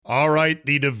All right,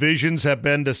 the divisions have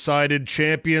been decided,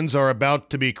 champions are about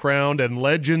to be crowned, and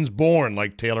legends born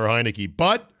like Taylor Heineke.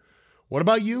 But what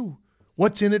about you?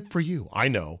 What's in it for you? I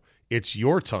know. It's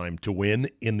your time to win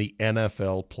in the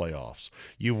NFL playoffs.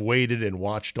 You've waited and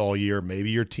watched all year.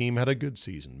 Maybe your team had a good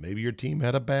season. Maybe your team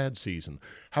had a bad season.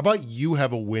 How about you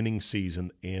have a winning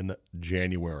season in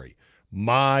January?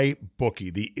 My Bookie,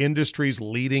 the industry's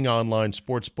leading online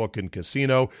sports book and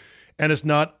casino, and it's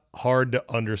not hard to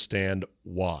understand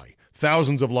why.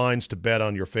 Thousands of lines to bet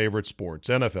on your favorite sports.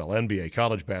 NFL, NBA,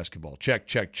 college basketball, check,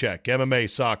 check, check. MMA,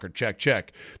 soccer, check,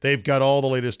 check. They've got all the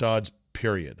latest odds,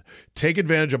 period. Take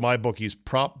advantage of MyBookie's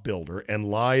prop builder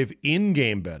and live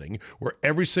in-game betting, where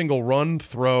every single run,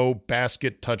 throw,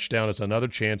 basket, touchdown is another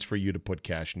chance for you to put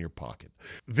cash in your pocket.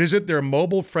 Visit their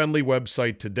mobile-friendly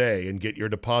website today and get your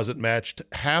deposit matched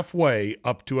halfway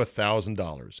up to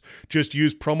 $1,000. Just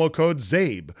use promo code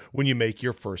ZABE when you make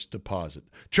your first deposit.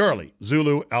 Charlie,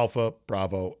 Zulu, Alpha,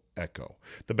 Bravo, Echo.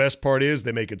 The best part is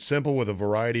they make it simple with a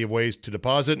variety of ways to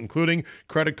deposit, including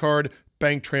credit card,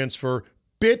 bank transfer,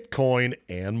 Bitcoin,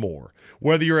 and more.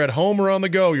 Whether you're at home or on the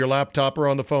go, your laptop or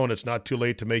on the phone, it's not too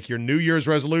late to make your New Year's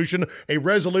resolution a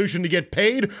resolution to get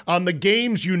paid on the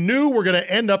games you knew were going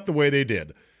to end up the way they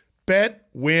did. Bet,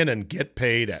 win, and get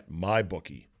paid at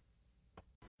MyBookie.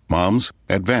 Moms,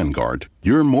 at Vanguard,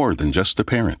 you're more than just a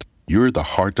parent. You're the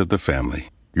heart of the family.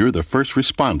 You're the first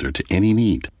responder to any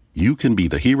need. You can be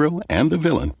the hero and the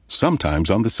villain, sometimes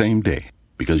on the same day.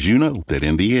 Because you know that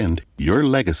in the end, your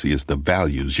legacy is the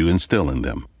values you instill in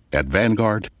them. At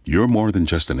Vanguard, you're more than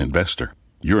just an investor.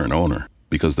 You're an owner,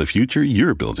 because the future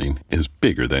you're building is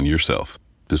bigger than yourself.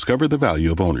 Discover the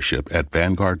value of ownership at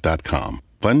Vanguard.com.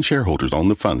 Fund shareholders own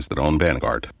the funds that own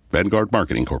Vanguard. Vanguard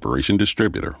Marketing Corporation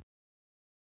Distributor.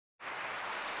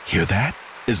 Hear that?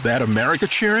 Is that America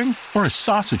cheering or a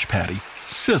sausage patty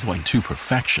sizzling to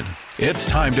perfection? It's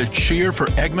time to cheer for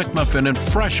Egg McMuffin and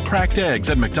fresh cracked eggs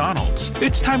at McDonald's.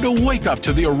 It's time to wake up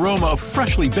to the aroma of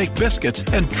freshly baked biscuits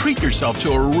and treat yourself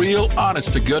to a real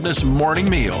honest-to-goodness morning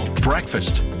meal.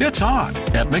 Breakfast, it's on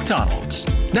at McDonald's.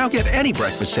 Now get any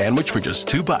breakfast sandwich for just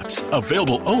 $2.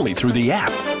 Available only through the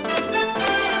app.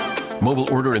 Mobile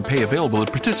order and pay available at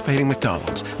participating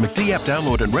McDonald's. McD app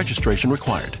download and registration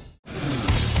required.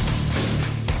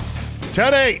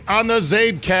 Today on the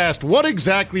Zabecast, what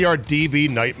exactly are DB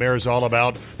nightmares all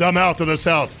about? The Mouth of the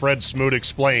South, Fred Smoot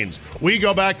explains. We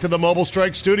go back to the Mobile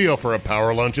Strike studio for a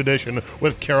Power Lunch edition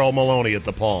with Carol Maloney at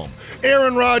the Palm.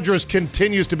 Aaron Rodgers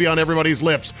continues to be on everybody's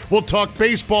lips. We'll talk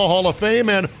Baseball Hall of Fame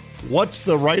and what's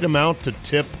the right amount to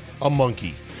tip a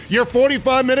monkey. Your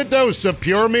 45-minute dose of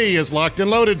pure me is locked and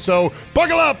loaded, so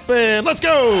buckle up and let's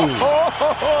go!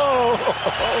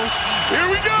 Here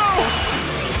we go!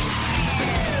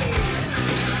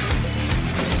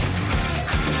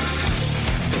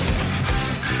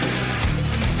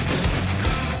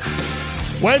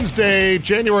 Wednesday,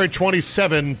 January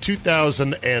 27,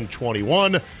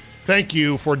 2021. Thank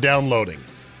you for downloading.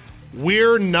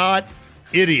 We're not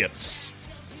idiots.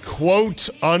 Quote,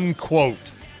 unquote.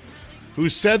 Who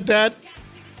said that?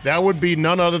 That would be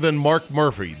none other than Mark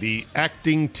Murphy, the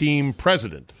acting team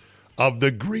president of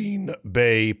the Green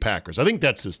Bay Packers. I think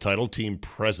that's his title, team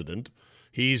president.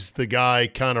 He's the guy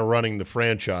kind of running the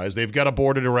franchise. They've got a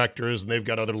board of directors and they've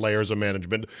got other layers of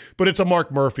management, but it's a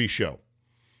Mark Murphy show.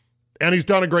 And he's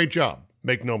done a great job,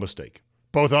 make no mistake,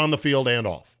 both on the field and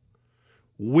off.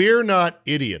 We're not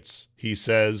idiots, he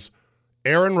says.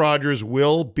 Aaron Rodgers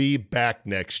will be back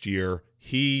next year.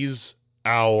 He's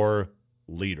our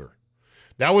leader.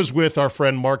 That was with our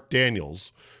friend Mark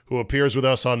Daniels, who appears with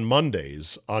us on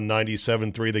Mondays on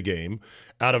 97.3 The Game,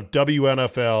 out of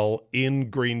WNFL in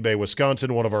Green Bay,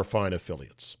 Wisconsin, one of our fine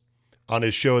affiliates, on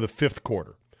his show, The Fifth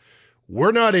Quarter.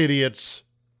 We're not idiots.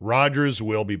 Rodgers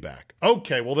will be back.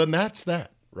 Okay, well then that's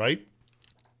that, right?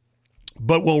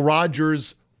 But will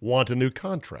Rodgers want a new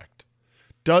contract?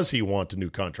 Does he want a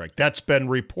new contract? That's been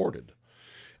reported.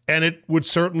 And it would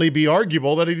certainly be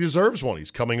arguable that he deserves one. He's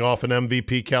coming off an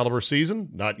MVP caliber season,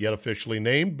 not yet officially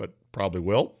named, but probably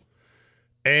will.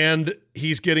 And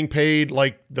he's getting paid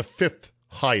like the fifth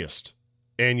highest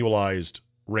annualized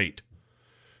rate,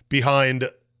 behind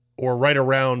or right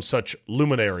around such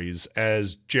luminaries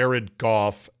as Jared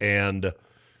Goff and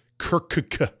Kirk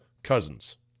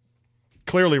Cousins.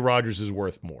 Clearly, Rodgers is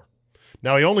worth more.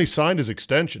 Now, he only signed his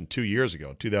extension 2 years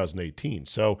ago, 2018,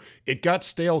 so it got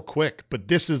stale quick, but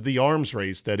this is the arms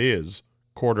race that is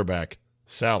quarterback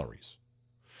salaries.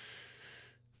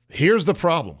 Here's the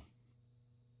problem.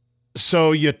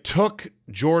 So you took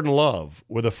Jordan Love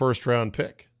with a first-round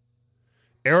pick.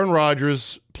 Aaron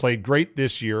Rodgers played great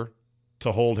this year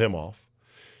to hold him off.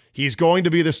 He's going to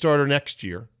be the starter next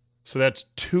year. So that's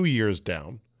 2 years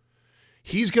down.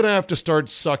 He's going to have to start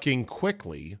sucking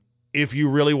quickly if you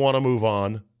really want to move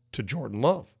on to Jordan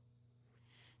Love.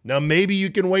 Now, maybe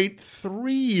you can wait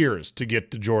 3 years to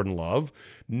get to Jordan Love.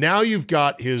 Now you've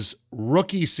got his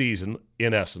rookie season,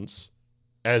 in essence,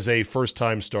 as a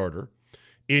first-time starter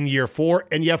in year 4,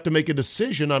 and you have to make a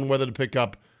decision on whether to pick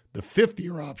up the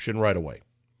fifth-year option right away.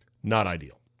 Not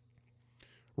ideal.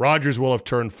 Rodgers will have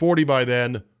turned 40 by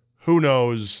then. Who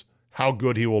knows how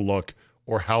good he will look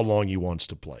or how long he wants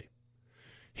to play.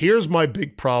 Here's my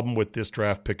big problem with this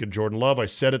draft pick of Jordan Love. I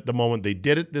said it the moment they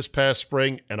did it this past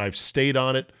spring, and I've stayed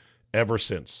on it ever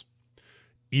since.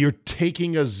 You're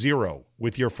taking a 0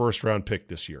 with your first-round pick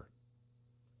this year.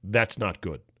 That's not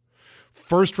good.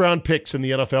 First-round picks in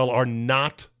the NFL are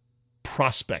not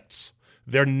prospects.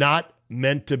 They're not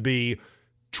meant to be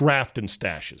draft and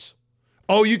stashes.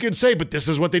 Oh, you can say, but this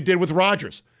is what they did with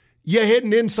Rodgers. You hit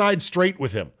an inside straight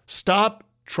with him. Stop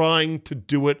trying to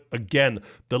do it again.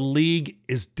 The league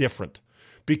is different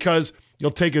because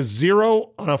you'll take a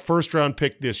 0 on a first-round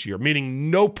pick this year, meaning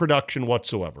no production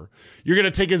whatsoever. You're going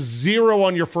to take a 0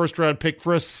 on your first-round pick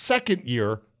for a second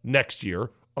year next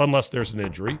year, unless there's an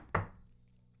injury.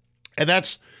 And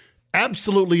that's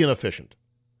absolutely inefficient.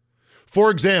 For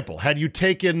example, had you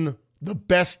taken the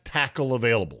best tackle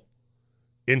available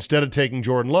instead of taking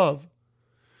Jordan Love,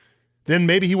 then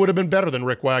maybe he would have been better than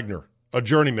Rick Wagner, a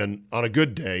journeyman on a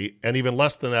good day, and even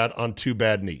less than that on 2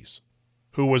 bad knees,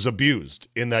 who was abused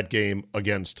in that game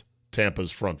against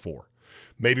Tampa's front 4.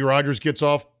 Maybe Rodgers gets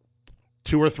off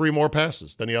 2 or 3 more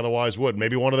passes than he otherwise would.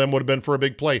 Maybe one of them would have been for a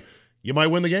big play. You might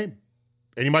win the game,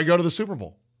 and you might go to the Super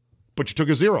Bowl, but you took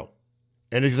a 0.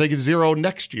 And if you take a 0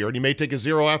 next year, and you may take a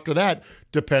 0 after that,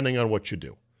 depending on what you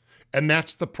do. And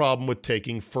that's the problem with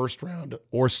taking first-round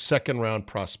or second-round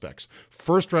prospects.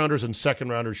 First-rounders and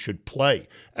second-rounders should play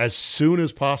as soon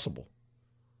as possible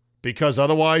because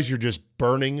otherwise you're just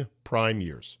burning prime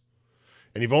years.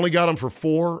 And you've only got them for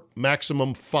 4,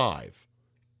 maximum 5,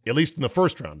 at least in the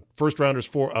first round. First-rounders,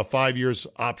 5 years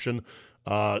option.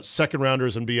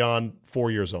 Second-rounders and beyond,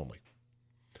 4 years only.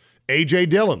 A.J.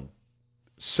 Dillon,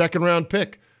 second-round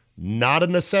pick, not a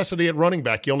necessity at running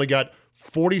back. You only got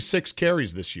 46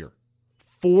 carries this year.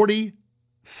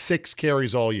 46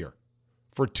 carries all year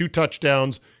for 2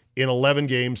 touchdowns in 11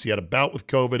 games. He had a bout with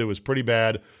COVID. It was pretty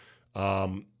bad.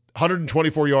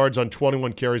 124 yards on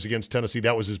 21 carries against Tennessee.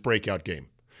 That was his breakout game.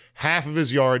 Half of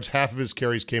his yards, half of his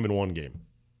carries came in one game.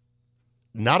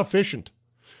 Not efficient.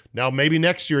 Now, maybe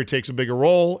next year he takes a bigger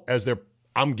role as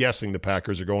I'm guessing the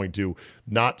Packers are going to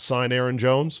not sign Aaron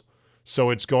Jones.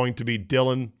 So it's going to be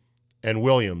Dillon and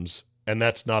Williams, and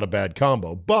that's not a bad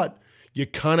combo. But you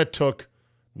kind of took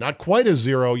not quite a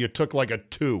 0, you took like a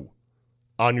 2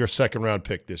 on your second-round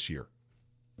pick this year.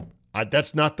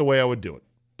 That's not the way I would do it.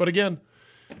 But again,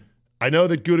 I know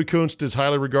that Gutekunst is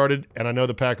highly regarded, and I know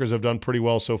the Packers have done pretty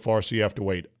well so far, so you have to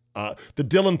wait. The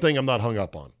Dillon thing I'm not hung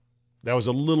up on. That was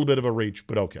a little bit of a reach,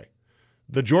 but okay.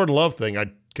 The Jordan Love thing,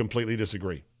 I completely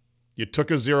disagree. You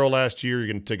took a 0 last year, you're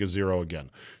going to take a 0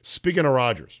 again. Speaking of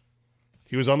Rodgers,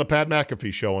 he was on the Pat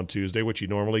McAfee show on Tuesday, which he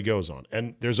normally goes on,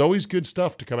 and there's always good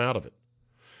stuff to come out of it.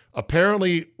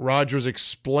 Apparently, Rodgers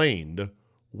explained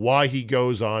why he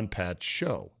goes on Pat's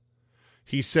show.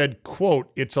 He said, quote,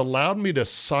 "It's allowed me to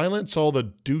silence all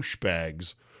the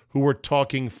douchebags who were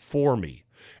talking for me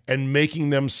and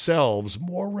making themselves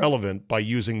more relevant by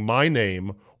using my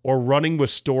name or running with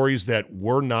stories that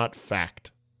were not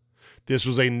fact. This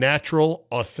was a natural,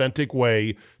 authentic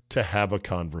way to have a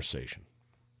conversation."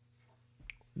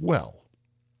 Well,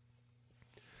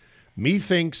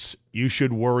 methinks you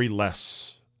should worry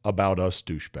less about us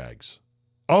douchebags.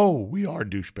 Oh, we are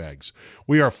douchebags.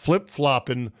 We are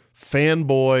flip-flopping,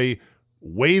 fanboy,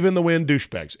 wave-in-the-wind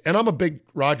douchebags. And I'm a big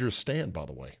Rodgers stan, by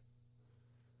the way.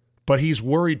 But he's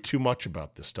worried too much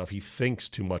about this stuff. He thinks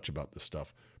too much about this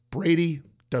stuff. Brady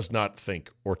does not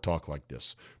think or talk like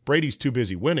this. Brady's too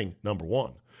busy winning, number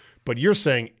one. But you're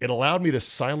saying it allowed me to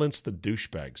silence the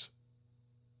douchebags.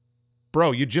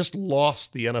 Bro, you just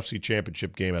lost the NFC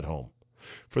Championship game at home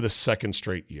for the second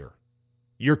straight year.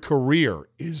 Your career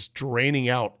is draining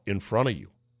out in front of you.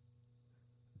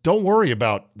 Don't worry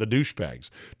about the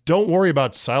douchebags. Don't worry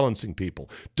about silencing people.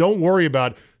 Don't worry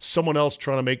about someone else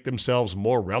trying to make themselves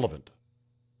more relevant.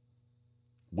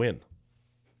 Win.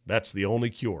 That's the only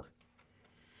cure.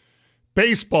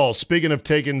 Baseball, speaking of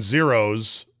taking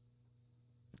zeros,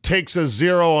 takes a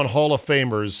 0 on Hall of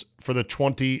Famers for the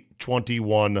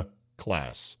 2021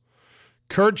 class.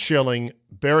 Curt Schilling,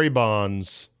 Barry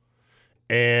Bonds,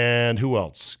 and who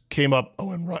else came up?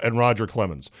 Oh, and Roger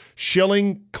Clemens.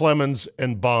 Schilling, Clemens,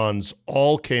 and Bonds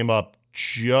all came up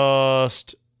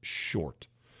just short.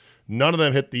 None of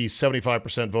them hit the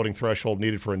 75% voting threshold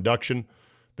needed for induction.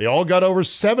 They all got over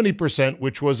 70%,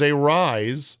 which was a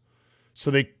rise. So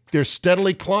they're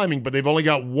steadily climbing, but they've only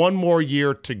got one more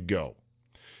year to go.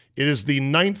 It is the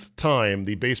 9th time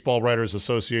the Baseball Writers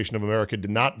Association of America did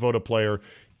not vote a player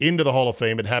into the Hall of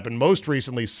Fame. It happened most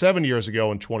recently 7 years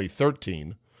ago in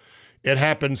 2013. It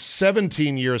happened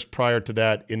 17 years prior to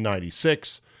that in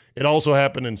 96. It also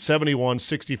happened in 71,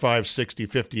 65, 60,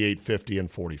 58, 50,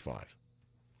 and 45.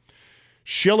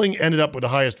 Schilling ended up with the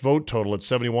highest vote total at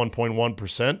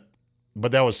 71.1%,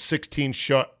 but that was 16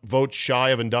 votes shy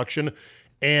of induction.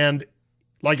 And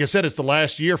like I said, it's the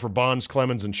last year for Bonds,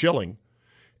 Clemens, and Schilling.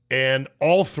 And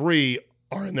all three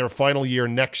are in their final year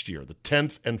next year, the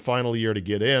 10th and final year to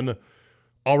get in.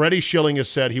 Already Schilling has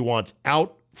said he wants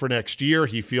out for next year.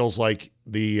 He feels like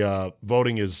the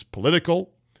voting is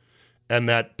political and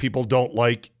that people don't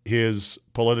like his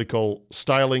political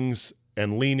stylings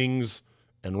and leanings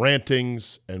and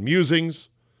rantings and musings.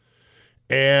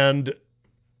 And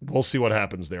we'll see what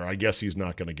happens there. I guess he's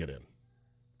not going to get in.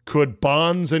 Could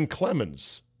Bonds and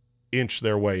Clemens inch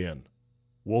their way in?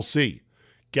 We'll see.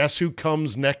 Guess who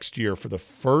comes next year for the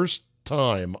first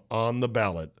time on the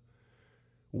ballot?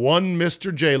 One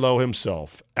Mr. J-Lo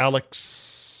himself,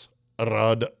 Alex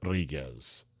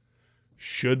Rodriguez.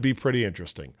 Should be pretty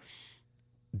interesting.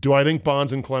 Do I think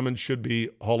Bonds and Clemens should be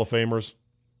Hall of Famers?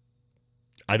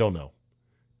 I don't know.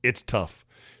 It's tough.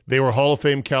 They were Hall of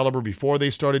Fame caliber before they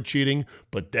started cheating,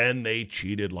 but then they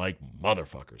cheated like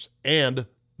motherfuckers. And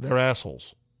they're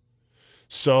assholes.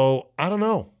 So, I don't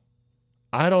know.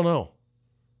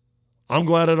 I'm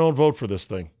glad I don't vote for this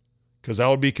thing because I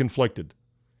would be conflicted.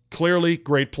 Clearly,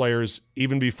 great players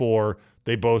even before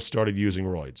they both started using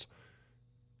roids.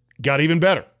 Got even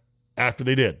better after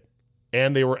they did.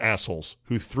 And they were assholes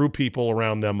who threw people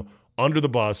around them under the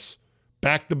bus,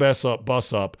 backed the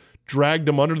bus up, dragged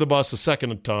them under the bus a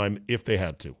second time if they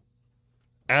had to.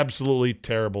 Absolutely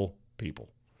terrible people.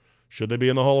 Should they be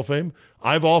in the Hall of Fame?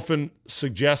 I've often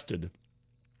suggested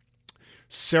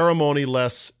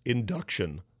ceremony-less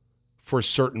induction for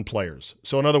certain players.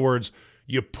 So in other words,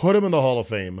 you put them in the Hall of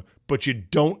Fame, but you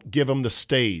don't give them the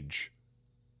stage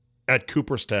at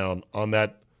Cooperstown on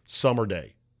that summer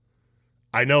day.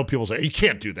 I know people say, you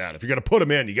can't do that. If you're going to put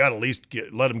them in, you got to at least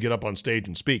let them get up on stage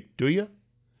and speak. Do you?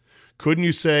 Couldn't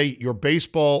you say your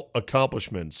baseball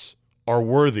accomplishments are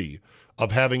worthy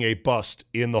of having a bust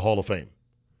in the Hall of Fame?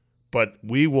 But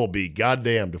we will be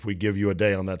goddamned if we give you a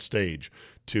day on that stage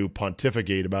to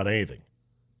pontificate about anything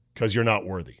because you're not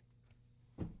worthy.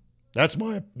 That's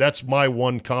my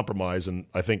one compromise, and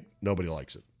I think nobody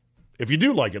likes it. If you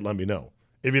do like it, let me know.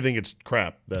 If you think it's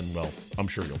crap, then, well, I'm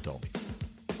sure you'll tell me.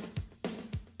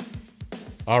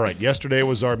 All right, yesterday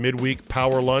was our midweek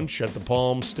power lunch at the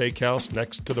Palm Steakhouse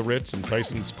next to the Ritz in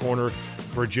Tyson's Corner,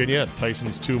 Virginia, at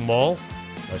Tyson's 2 Mall.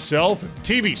 Myself and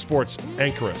TV sports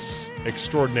anchoress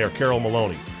extraordinaire Carol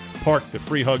Maloney parked the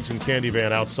free hugs and candy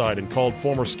van outside and called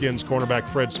former Skins cornerback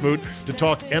Fred Smoot to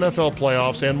talk NFL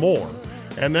playoffs and more.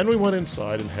 And then we went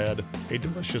inside and had a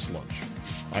delicious lunch.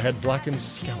 I had blackened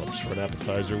scallops for an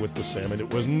appetizer with the salmon. It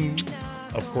was,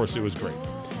 of course, it was great.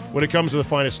 When it comes to the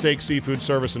finest steak, seafood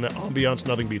service, and ambiance,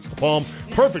 nothing beats the Palm.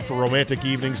 Perfect for romantic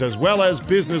evenings as well as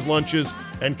business lunches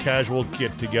and casual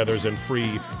get-togethers and free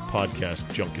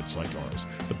podcast junkets like ours.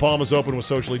 The Palm is open with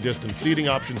socially distanced seating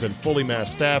options and fully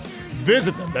masked staff.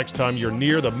 Visit them next time you're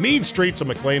near the mean streets of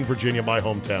McLean, Virginia, my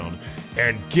hometown,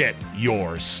 and get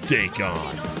your steak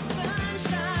on.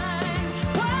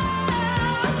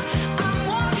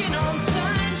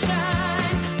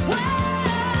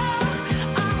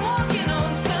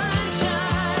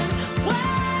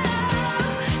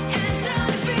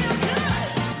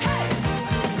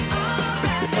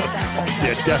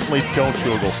 Yeah, definitely don't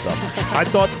Google stuff. I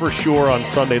thought for sure on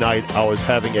Sunday night I was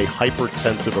having a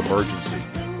hypertensive emergency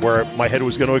where my head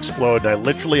was going to explode, and I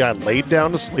laid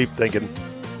down to sleep thinking,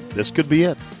 this could be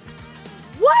it.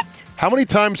 What? How many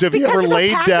times have you ever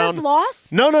laid down? Because of the Packers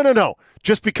loss? No.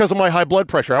 Just because of my high blood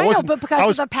pressure. I know, but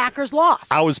because of the Packers loss.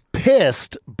 I was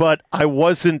pissed, but I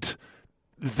wasn't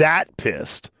that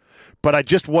pissed. But I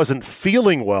just wasn't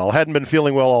feeling well, hadn't been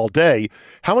feeling well all day.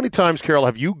 How many times, Carol,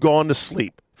 have you gone to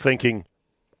sleep thinking,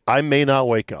 I may not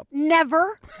wake up?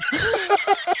 Never.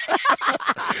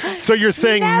 So you're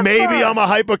saying Never. Maybe I'm a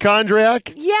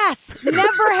hypochondriac? Yes.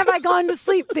 Never have I gone to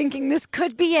sleep thinking this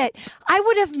could be it. I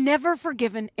would have never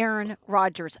forgiven Aaron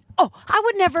Rodgers. Oh, I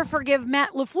would never forgive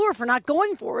Matt LaFleur for not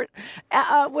going for it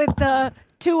with the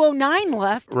 2:09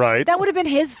 left. Right. That would have been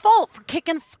his fault for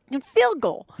kicking a fucking field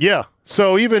goal. Yeah.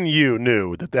 So even you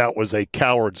knew that was a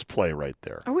coward's play right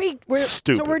there. We're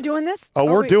stupid. So we're doing this? Oh,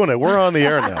 we're doing it. We're on the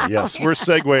air now. Yes, we're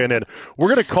segueing in. We're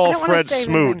going to call Fred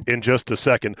Smoot in just a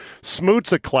second.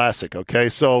 Smoot's a classic, okay?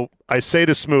 So I say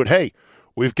to Smoot, hey,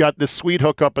 we've got this sweet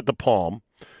hookup at the Palm.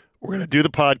 We're going to do the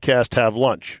podcast, have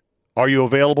lunch. Are you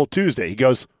available Tuesday? He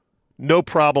goes, no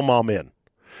problem, I'm in.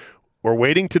 We're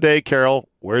waiting today, Carol.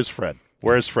 Where's Fred?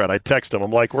 Where's Fred? I text him.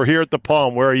 I'm like, we're here at the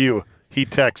Palm. Where are you? He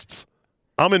texts,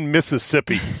 I'm in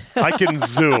Mississippi. I can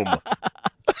Zoom.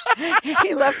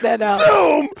 He left that out.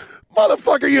 Zoom?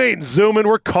 Motherfucker, you ain't Zooming.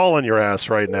 We're calling your ass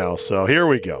right now. So here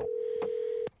we go.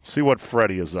 See what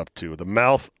Freddie is up to. The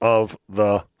mouth of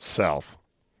the South.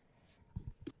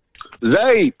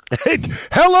 Zay. Hey,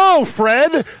 hello,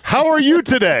 Fred. How are you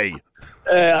today?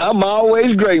 I'm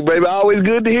always great, baby. Always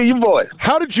good to hear your voice.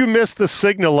 How did you miss the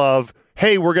signal of,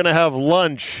 hey, we're going to have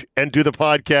lunch and do the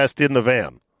podcast in the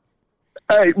van?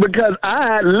 Hey, because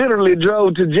I literally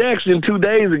drove to Jackson 2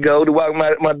 days ago to walk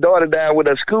my daughter down with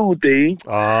her school thing.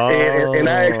 Oh. And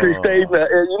I actually stayed,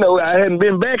 I hadn't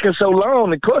been back in so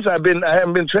long. Of course, I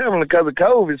haven't been traveling because of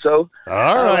COVID. So,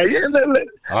 all right. Let me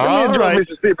enjoy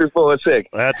Mississippi for a second.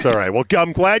 That's all right. Well,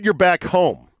 I'm glad you're back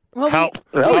home. Well,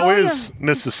 how is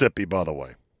Mississippi, by the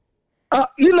way?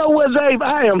 You know what, Zabe?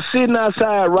 I am sitting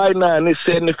outside right now, and it's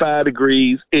 75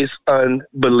 degrees. It's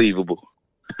unbelievable.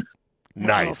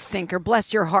 Nice. Stinker.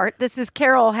 Bless your heart. This is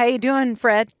Carol. How you doing,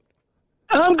 Fred?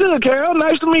 I'm good, Carol.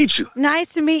 Nice to meet you.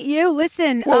 Nice to meet you.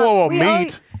 Listen. Whoa,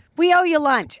 meet? We owe you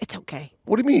lunch. It's okay.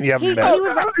 What do you mean you haven't met?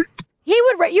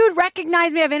 You would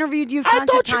recognize me. I've interviewed you tons of times.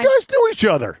 I thought you guys knew each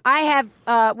other. I have.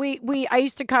 I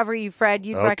used to cover you, Fred.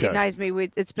 You'd recognize me.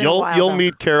 It's been a while. You'll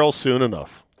meet Carol soon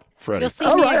enough, Freddie. You'll see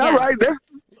me again. All right.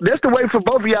 That's the way for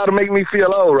both of y'all to make me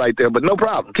feel old right there, but no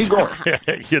problem. Keep going.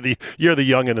 You're the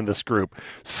youngin' in this group.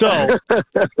 So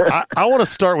I want to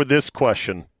start with this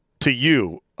question to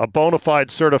you, a bona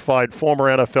fide, certified former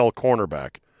NFL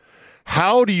cornerback.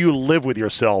 How do you live with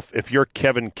yourself if you're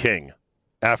Kevin King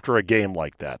after a game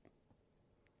like that?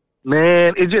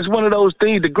 Man, it's just one of those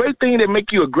things. The great thing that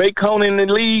make you a great corner in the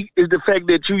league is the fact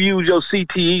that you use your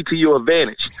CTE to your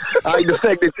advantage. The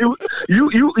fact that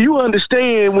you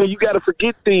understand when you got to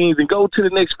forget things and go to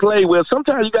the next play. Well,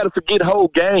 sometimes you got to forget whole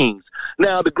games.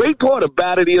 Now, the great part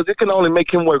about it is it can only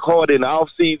make him work harder in the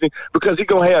offseason because he's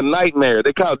going to have nightmares.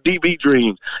 They call it DB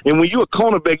dreams. And when you're a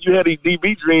cornerback, you have these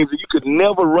DB dreams and you could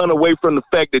never run away from the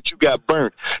fact that you got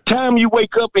burnt. Time you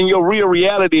wake up in your real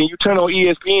reality and you turn on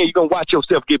ESPN, you're going to watch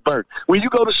yourself get burnt. When you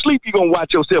go to sleep, you're going to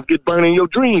watch yourself get burned in your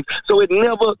dreams. So it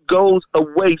never goes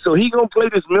away. So he's going to play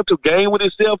this mental game with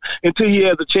himself until he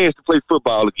has a chance to play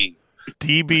football again.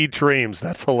 DB dreams.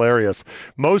 That's hilarious.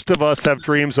 Most of us have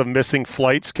dreams of missing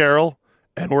flights, Carol,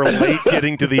 and we're late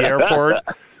getting to the airport.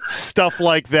 Stuff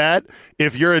like that.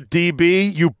 If you're a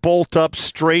DB, you bolt up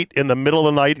straight in the middle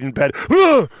of the night in bed.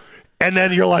 And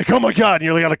then you're like, oh, my God,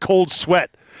 and you got a cold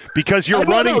sweat. Because you're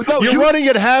running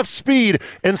at half speed,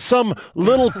 and some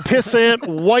little pissant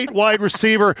white wide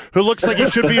receiver who looks like he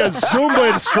should be a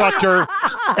Zumba instructor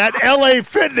at LA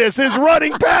Fitness is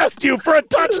running past you for a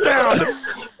touchdown.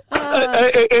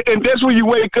 And that's when you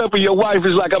wake up and your wife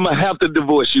is like, I'm gonna have to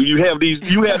divorce you. You have these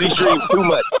dreams too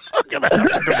much.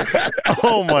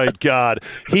 Oh my God.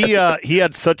 He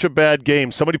had such a bad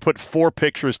game. Somebody put 4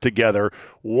 pictures together.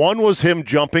 One was him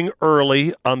jumping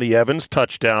early on the Evans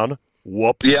touchdown.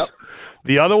 Whoops. Yep.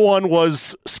 The other one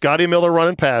was Scotty Miller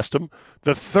running past him.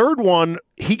 The third one,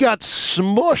 he got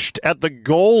smushed at the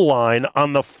goal line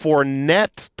on the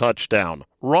Fournette touchdown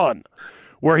run,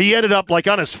 where he ended up like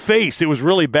on his face. It was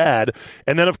really bad.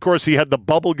 And then, of course, he had the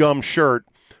bubblegum shirt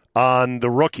on the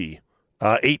rookie,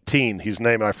 18. His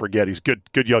name, I forget. He's good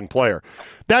young player.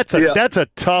 That's a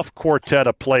tough quartet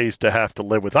of plays to have to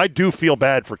live with. I do feel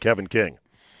bad for Kevin King.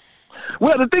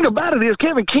 Well, the thing about it is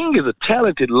Kevin King is a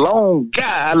talented, long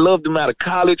guy. I loved him out of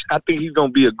college. I think he's going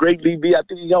to be a great DB. I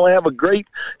think he's going to have a great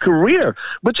career.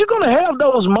 But you're going to have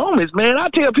those moments, man. I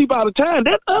tell people all the time,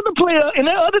 that other player and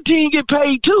that other team get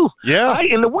paid too. Yeah.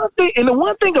 Right? And the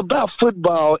one thing about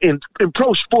football and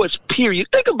pro sports, period,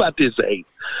 think about this, Abe.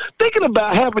 Thinking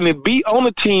about having to be on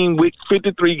a team with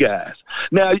 53 guys.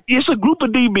 Now, it's a group of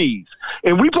DBs,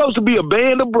 and we're supposed to be a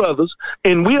band of brothers,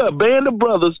 and we're a band of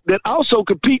brothers that also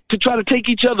compete to try to take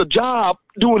each other's job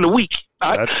during the week.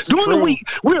 Right? During the week,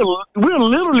 we're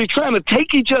literally trying to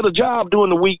take each other's job during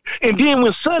the week, and then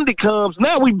when Sunday comes,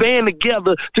 now we band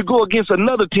together to go against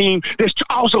another team that's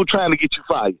also trying to get you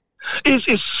fired.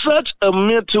 It's such a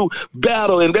mental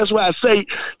battle, and that's why I say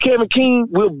Kevin King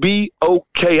will be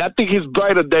okay. I think his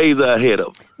brighter days are ahead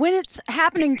of him. When it's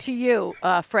happening to you,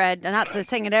 Fred, not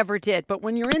saying it ever did, but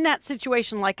when you're in that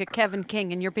situation like a Kevin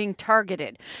King and you're being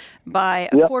targeted by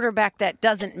a quarterback that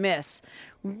doesn't miss,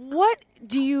 what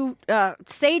do you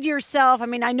say to yourself? I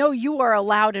mean, I know you are a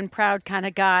loud and proud kind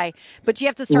of guy, but you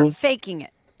have to start faking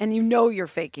it, and you know you're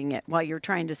faking it while you're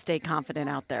trying to stay confident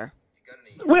out there.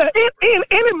 Well,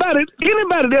 anybody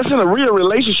that's in a real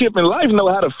relationship in life know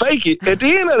how to fake it. At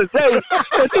the end of the day,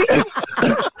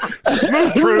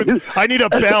 Smoot truth. I need a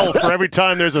bell for every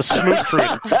time there's a smoot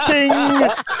truth. Ding.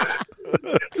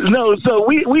 No, so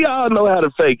we all know how to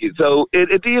fake it. So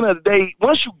at the end of the day,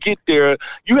 once you get there,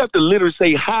 you have to literally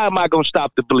say, how am I going to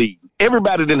stop the bleed?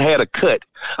 Everybody done had a cut.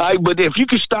 All right, but if you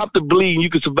can stop the bleeding, you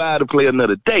can survive to play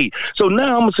another day. So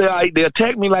now I'm going to say, all right, they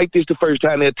attacked me like this the first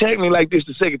time. They attacked me like this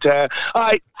the second time. All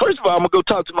right, first of all, I'm going to go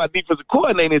talk to my defensive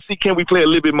coordinator and see, can we play a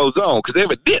little bit more zone? Because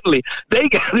evidently, they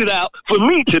got it out for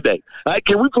me today. All right,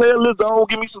 can we play a little zone?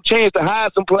 Give me some chance to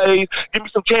hide some plays. Give me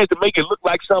some chance to make it look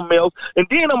like something else. And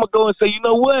then I'm going to go and say, you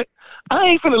know what? I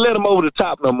ain't finna let them over the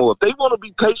top no more. If they want to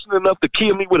be patient enough to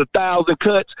kill me with 1,000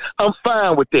 cuts, I'm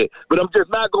fine with that. But I'm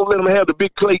just not going to let them have the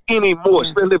big play anymore,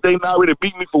 especially if they already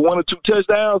beat me for 1 or 2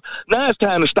 touchdowns. Now it's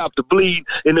time to stop the bleed.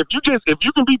 And if you can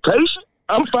be patient,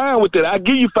 I'm fine with that. I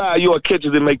give you 5-yard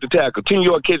catches and make the tackle,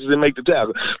 10-yard catches and make the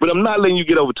tackle. But I'm not letting you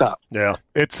get over top. Yeah,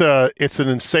 it's an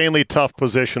insanely tough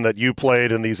position that you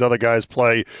played and these other guys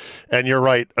play. And you're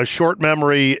right. A short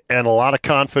memory and a lot of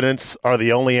confidence are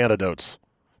the only antidotes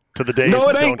to the days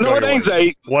that don't go your way. No, it ain't,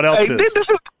 Zay. What else is?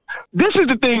 This is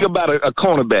the thing about a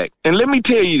cornerback. And let me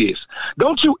tell you this.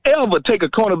 Don't you ever take a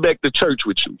cornerback to church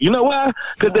with you. You know why?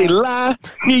 Because they lie,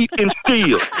 cheat, and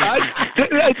steal.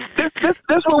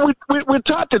 That's what we're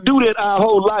taught to do that our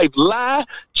whole life. Lie,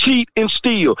 cheat, and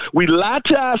steal. We lie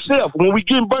to ourselves. When we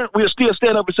get burnt, we'll still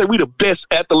stand up and say we're the best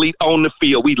athlete on the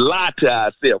field. We lie to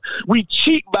ourselves. We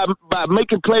cheat by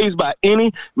making plays by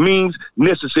any means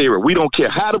necessary. We don't care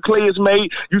how the play is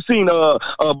made. You seen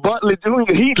Buntley doing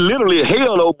it. He literally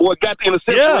held, old boy, got the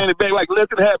interception, ran it back like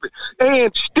nothing happened.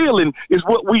 And stealing is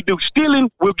what we do. Stealing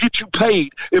will get you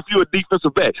paid if you're a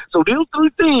defensive back. So those 3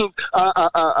 things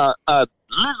are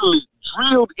literally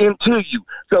drilled into you.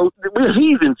 So we're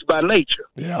heathens by nature.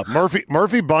 Yeah,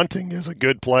 Murphy Bunting is a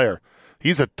good player.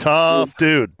 He's a tough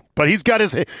dude, but he's got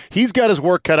his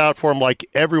work cut out for him, like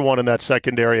everyone in that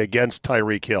secondary against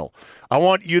Tyreek Hill. I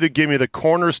want you to give me the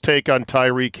corner's take on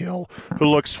Tyreek Hill, who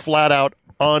looks flat out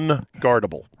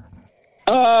unguardable.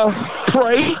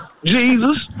 Pray,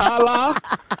 Jesus, Allah,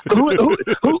 whatever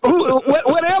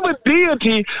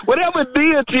deity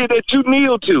that you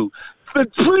kneel to,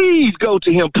 please go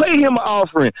to him. Pay him an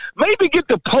offering. Maybe get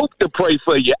the Pope to pray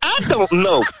for you. I don't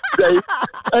know.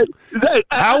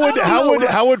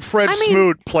 How would Fred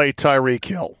Smoot play Tyreek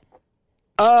Hill?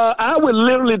 I would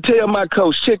literally tell my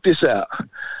coach, check this out.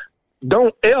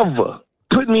 Don't ever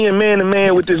put me in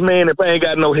man-to-man with this man if I ain't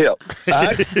got no help. All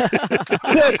right?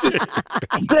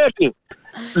 Second,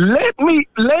 let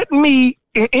me,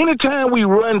 anytime we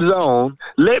run zone,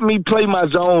 let me play my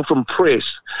zone from press.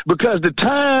 Because the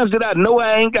times that I know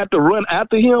I ain't got to run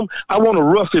after him, I want to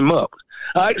rough him up.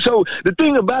 All right, so the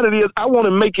thing about it is I want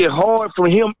to make it hard for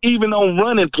him even on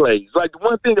running plays. Like, the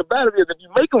one thing about it is if you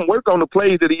make him work on the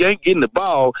plays that he ain't getting the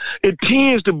ball, it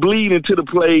tends to bleed into the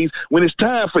plays when it's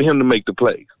time for him to make the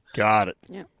plays. Got it.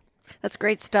 Yeah, that's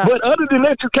great stuff. But other than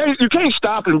that, you can't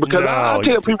stop him because I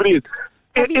tell people this.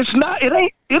 It ain't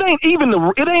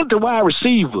the wide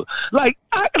receiver. Like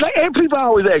people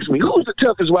always ask me, who's the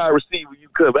toughest wide receiver you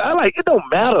cover? It don't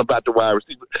matter about the wide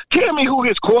receiver. Tell me who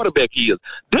his quarterback is.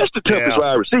 That's the toughest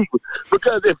wide receiver.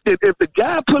 Because if the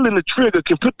guy pulling the trigger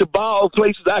can put the ball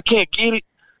places I can't get it,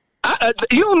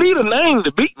 you don't need a name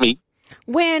to beat me.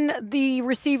 When the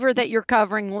receiver that you're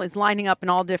covering is lining up in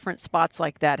all different spots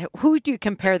like that, who do you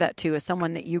compare that to as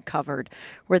someone that you covered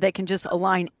where they can just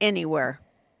align anywhere?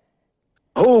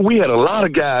 Oh, we had a lot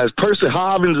of guys. Percy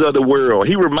Harvin's of the world.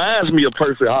 He reminds me of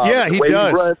Percy Harvin. Yeah, he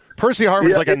does. Percy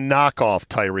Harvin's like a knockoff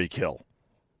Tyreek Hill.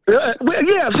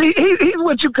 See, he's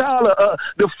what you call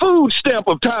the food stamp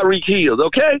of Tyreek Hill,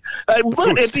 okay?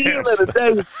 But at the end of the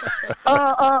day,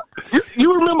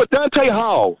 you remember Dante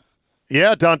Hall.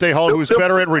 Yeah, Dante Hall, who's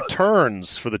better at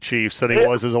returns for the Chiefs than he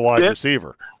was as a wide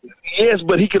receiver. Yes,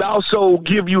 but he could also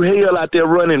give you hell out there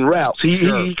running routes.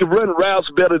 He could run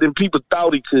routes better than people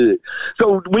thought he could.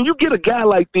 So when you get a guy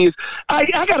like this, I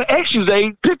got to ask you,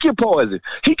 Zay, pick your poison.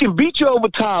 He can beat you over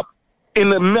top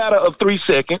in a matter of 3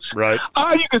 seconds. Right.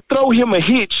 Or you can throw him a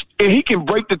hitch and he can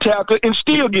break the tackle and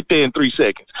still get there in 3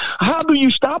 seconds. How do you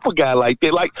stop a guy like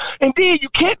that? And then you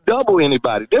can't double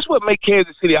anybody. That's what makes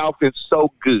Kansas City offense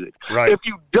so good. Right. If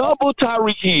you double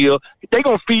Tyreek Hill, they're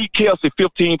going to feed Kelsey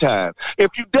 15 times.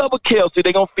 If you double Kelsey,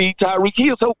 they're going to feed Tyreek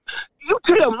Hill. So you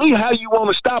tell me how you want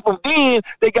to stop them. Then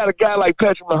they got a guy like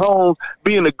Patrick Mahomes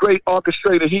being the great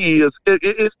orchestrator he is.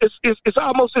 It's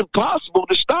almost impossible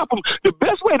to stop him. The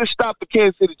best way to stop the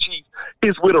Kansas City Chiefs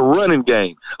is with a running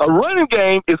game. A running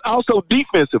game is also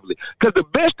defensively, because the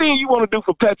best thing you want to do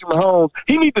for Patrick Mahomes,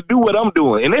 he needs to do what I'm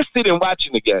doing, and that's sitting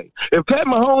watching the game. If Pat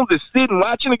Mahomes is sitting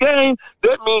watching the game,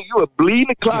 that means you are bleeding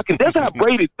the clock, and that's how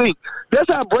Brady thinks.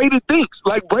 That's how Brady thinks.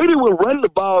 Like, Brady will run the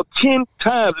ball 10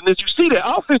 times, and as you see, that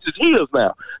offense is his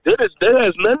now. That has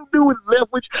nothing to do with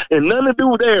Leftwich and nothing to do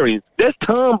with Arians. That's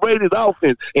Tom Brady's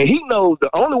offense, and he knows the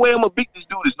only way I'm going to beat this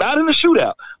dude is not in the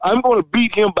shootout. I'm going to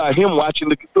beat him by him watching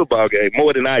the football game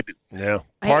more than I do. Yeah.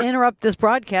 I interrupt this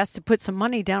broadcast to put some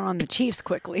money down on the Chiefs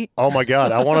quickly. Oh my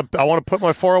God, I want to put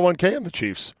my 401k in the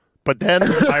Chiefs, but then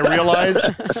I realize,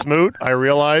 Smoot,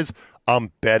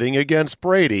 I'm betting against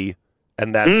Brady,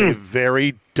 and that's a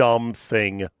very dumb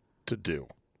thing to do.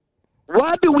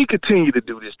 Why do we continue to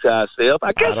do this to ourselves?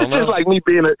 I guess it's just like me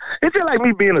being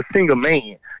a single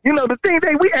man. You know, the thing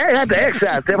that we have to ask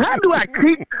ourselves, how do I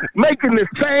keep making the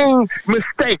same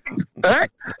mistake? All right?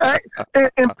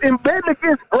 And betting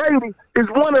against Brady is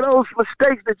one of those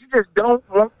mistakes that you just don't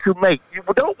want to make. You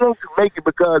don't want to make it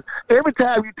because every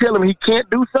time you tell him he can't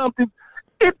do something,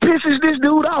 it pisses this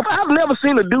dude off. I've never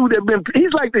seen a dude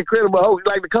he's like the Incredible Hulk.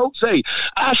 Like the coach say,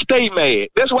 I stay mad.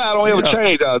 That's why I don't ever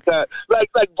change all the time.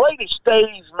 Like Brady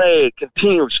stays mad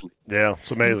continuously. Yeah, it's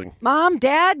amazing. Mom,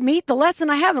 Dad, meet the lesson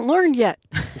I haven't learned yet.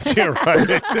 Yeah,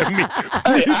 right.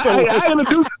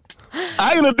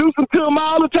 I introduce them to him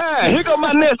all the time. Here goes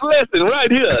my next lesson right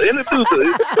here. Introduce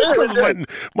her.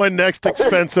 my next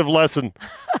expensive lesson.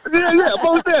 Yeah,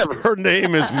 most definitely. Her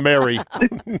name is Mary.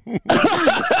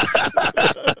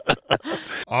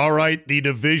 All right, the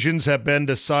divisions have been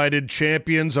decided.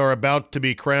 Champions are about to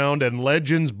be crowned and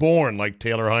legends born like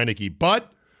Taylor Heineke.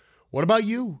 But what about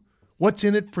you? What's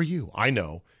in it for you? I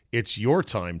know. It's your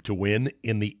time to win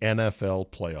in the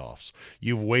NFL playoffs.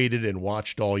 You've waited and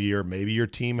watched all year. Maybe your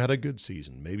team had a good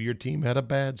season. Maybe your team had a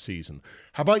bad season.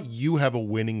 How about you have a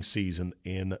winning season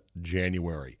in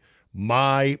January?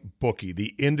 My Bookie,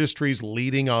 the industry's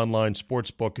leading online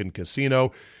sportsbook and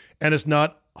casino, and it's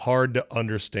not hard to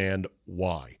understand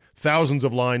why. Thousands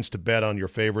of lines to bet on your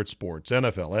favorite sports.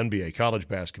 NFL, NBA, college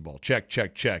basketball, check,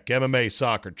 check, check. MMA,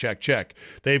 soccer, check, check.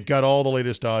 They've got all the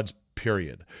latest odds,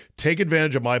 period. Take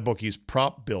advantage of MyBookie's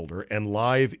prop builder and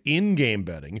live in-game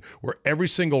betting, where every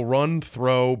single run,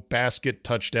 throw, basket,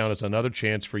 touchdown is another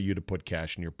chance for you to put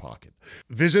cash in your pocket.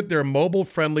 Visit their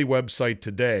mobile-friendly website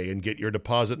today and get your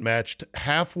deposit matched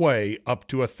halfway up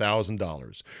to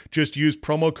 $1,000. Just use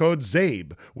promo code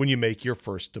ZABE when you make your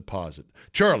first deposit.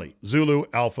 Charlie, Zulu,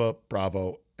 Alpha,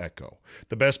 Bravo, Echo.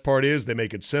 The best part is they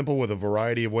make it simple with a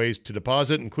variety of ways to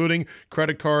deposit, including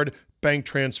credit card, bank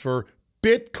transfer,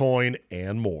 Bitcoin,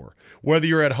 and more. Whether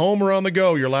you're at home or on the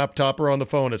go, your laptop or on the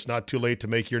phone, it's not too late to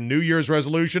make your New Year's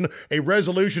resolution a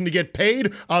resolution to get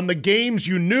paid on the games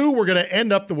you knew were going to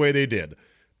end up the way they did.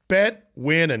 Bet,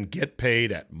 win, and get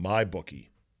paid at MyBookie.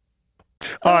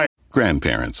 All right.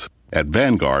 Grandparents. At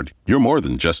Vanguard, you're more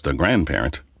than just a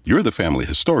grandparent. You're the family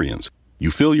historians.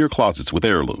 You fill your closets with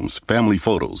heirlooms, family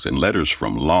photos, and letters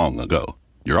from long ago.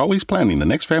 You're always planning the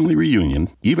next family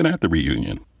reunion, even at the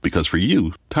reunion. Because for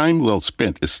you, time well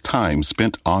spent is time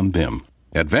spent on them.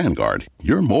 At Vanguard,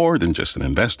 you're more than just an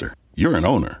investor. You're an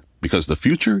owner. Because the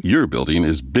future you're building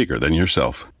is bigger than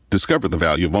yourself. Discover the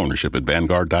value of ownership at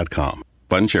Vanguard.com.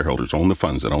 Fund shareholders own the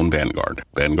funds that own Vanguard.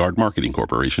 Vanguard Marketing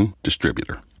Corporation,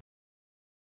 distributor.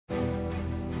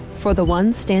 For the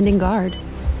ones standing guard.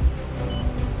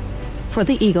 For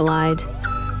the eagle-eyed.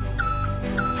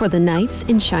 For the knights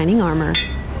in shining armor.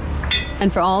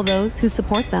 And for all those who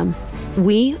support them.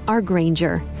 We are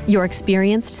Grainger, your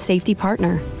experienced safety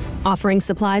partner, offering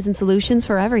supplies and solutions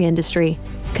for every industry,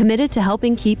 committed to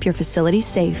helping keep your facilities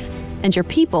safe and your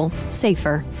people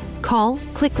safer. Call,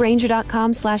 click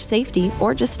Grainger.com/safety,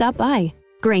 or just stop by.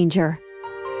 Grainger,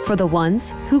 for the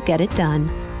ones who get it done.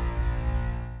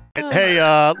 Hey,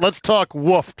 let's talk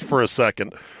woofed for a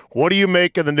second. What do you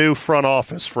make of the new front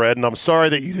office, Fred? And I'm sorry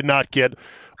that you did not get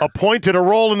appointed a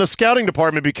role in the scouting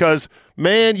department because,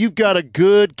 man, you've got a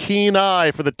good, keen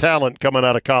eye for the talent coming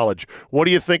out of college. What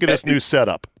do you think of this new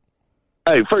setup?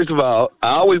 Hey, first of all,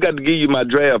 I always got to give you my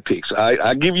draft picks.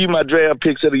 I give you my draft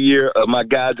picks of the year of my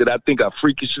guys that I think are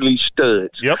freakishly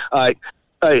studs. Yep. All right.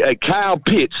 Kyle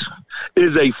Pitts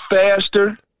is a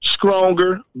faster,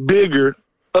 stronger, bigger,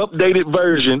 updated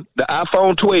version, the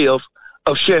iPhone 12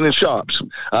 of Shannon Sharps.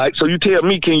 All right, so you tell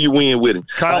me, can you win with him?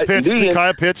 Kyle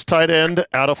Pitts, tight end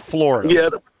out of Florida. Yeah,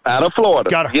 out of Florida.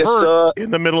 Got hurt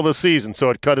in the middle of the season, so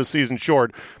it cut his season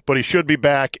short, but he should be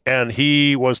back, and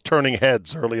he was turning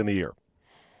heads early in the year.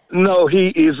 No, he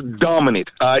is dominant.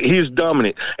 He's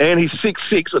dominant. And he's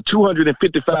 6'6", or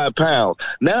 255 pounds.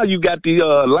 Now you got the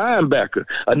linebacker,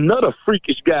 another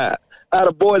freakish guy out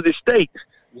of Boise State,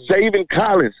 Zaven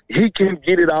Collins. He can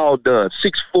get it all done.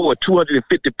 6'4",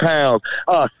 250 pounds,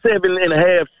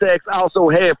 7.5 sacks, also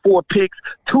had 4 picks.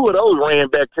 2 of those ran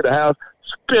back to the house.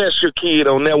 Special kid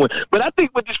on that one. But I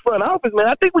think with this front office, man,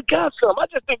 I think we got something. I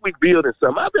just think we're building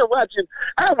something.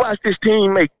 I've watched this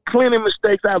team make plenty of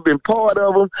mistakes. I've been part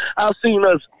of them. I've seen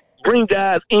us bring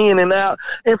guys in and out.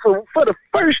 And for the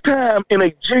first time in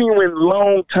a genuine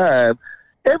long time,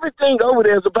 everything over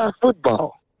there is about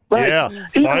football. Like,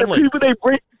 even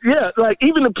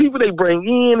the people they bring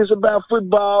in is about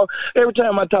football. Every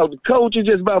time I talk to coaches,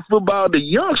 it's about football. The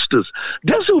youngsters,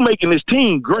 that's who's making this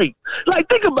team great. Like,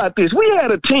 think about this. We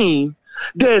had a team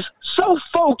that's so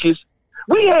focused.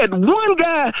 We had one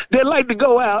guy that liked to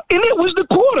go out, and it was the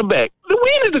quarterback.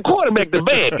 When is the quarterback the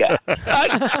bad guy?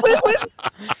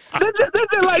 That's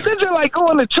just like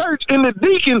going to church and the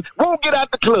deacon won't get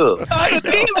out the club.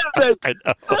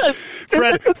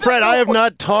 Fred, I have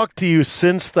not talked to you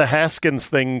since the Haskins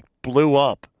thing blew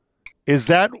up. Is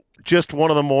that just one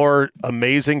of the more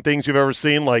amazing things you've ever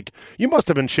seen? Like, you must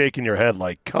have been shaking your head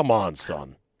like, come on,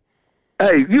 son.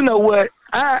 Hey, you know what?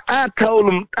 I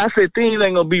told him, I said, things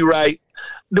ain't going to be right.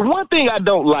 The one thing I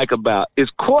don't like about is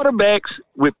quarterbacks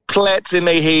with plaits in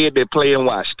their head that play in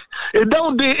Washington. It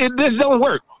just don't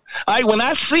work. When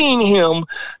I seen him,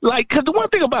 because the one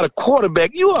thing about a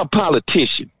quarterback, you are a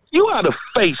politician. You are the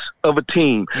face of a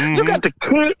team. Mm-hmm. You have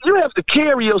to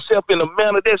carry yourself in a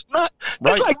manner that's not.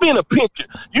 Right. It's like being a pitcher.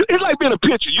 It's like being a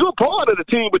pitcher. You're a part of the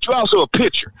team, but you're also a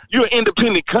pitcher. You're an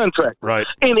independent contractor. Right.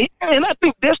 And I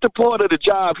think that's the part of the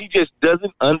job he just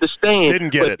doesn't understand. Didn't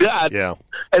get it. Yeah.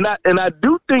 And I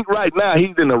do think right now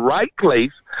he's in the right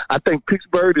place. I think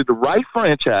Pittsburgh is the right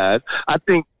franchise. I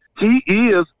think he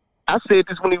is. I said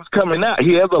this when he was coming out.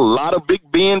 He has a lot of Big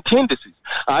Ben tendencies.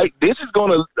 This is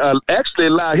going to actually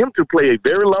allow him to play a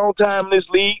very long time in this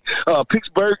league.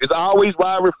 Pittsburgh is always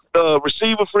wide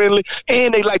receiver friendly,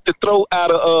 and they like to throw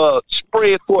out of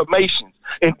spread formations.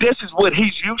 And this is what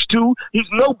he's used to. He's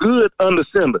no good under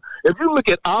center. If you look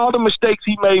at all the mistakes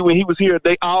he made when he was here,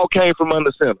 they all came from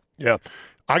under center. Yeah.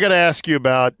 I got to ask you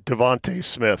about Devontae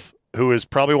Smith, who is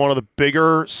probably one of the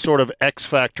bigger sort of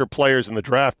X-factor players in the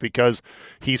draft because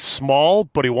he's small,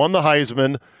 but he won the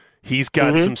Heisman. He's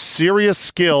got some serious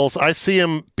skills. I see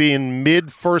him being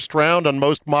mid-first round on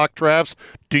most mock drafts.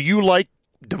 Do you like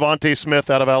Devontae Smith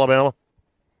out of Alabama?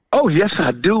 Oh, yes,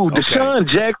 I do. Okay. Deshaun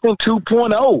Jackson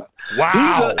 2.0.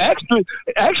 Wow.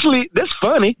 Actually, that's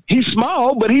funny. He's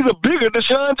small, but he's a bigger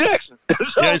Deshaun Jackson.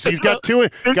 Yes, he's got two.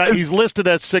 He's listed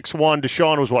as 6'1".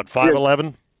 Deshaun was what,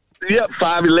 5'11"? Yep,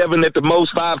 5'11" at the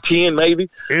most, 5'10" maybe.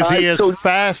 Is he as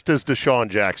fast as Deshaun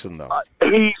Jackson, though?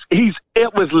 He's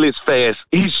effortless fast.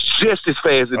 He's just as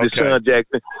fast as Deshaun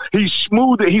Jackson. He's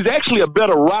smoother. He's actually a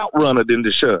better route runner than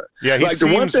Deshaun. Yeah, he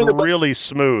seems really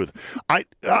smooth. I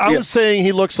was saying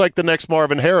he looks like the next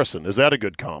Marvin Harrison. Is that a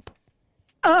good comp?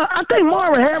 I think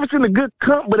Marvin Harrison a good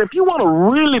comp, but if you want to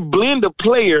really blend a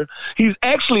player, he's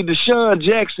actually Deshaun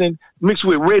Jackson mixed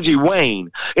with Reggie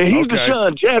Wayne. And he's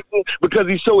Deshaun Jackson because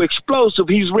he's so explosive.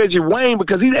 He's Reggie Wayne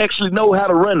because he actually knows how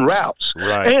to run routes.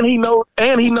 Right. And he knows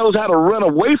how to run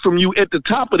away from you at the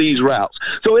top of these routes.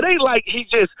 So it ain't like he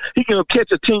can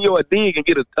catch a 10-yard dig and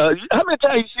get a how many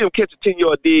times you see him catch a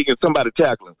 10-yard dig and somebody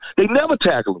tackle him? They never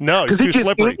tackle him. No, he's too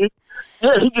slippery.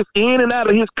 He gets in and out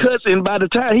of his cuts, and by the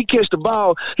time he catch the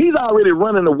ball, he's already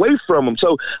running away from him.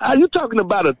 So you're talking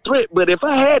about a threat, but if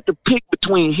I had to pick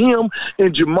between him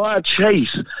and Jamar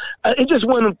Chase, it's just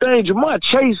one of them things. Jamar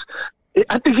Chase,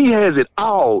 I think he has it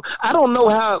all. I don't know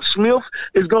how Smith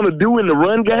is going to do in the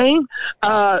run game.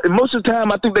 Most of the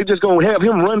time, I think they're just going to have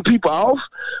him run people off.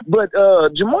 But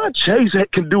Jamar Chase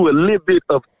can do a little bit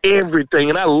of everything,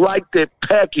 and I like that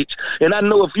package. And I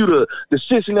know if you the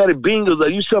Cincinnati Bengals or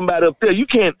you somebody up there, you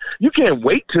can't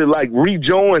wait to like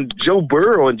rejoin Joe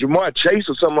Burrow and Jamar Chase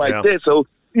or something like that. So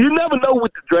you never know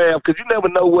with the draft because you never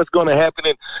know what's going to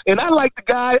happen. And I like the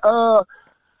guy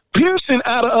Pearson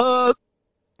out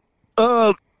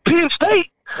of Penn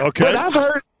State. Okay. But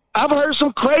I've heard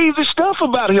some crazy stuff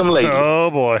about him lately.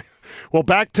 Oh boy. Well,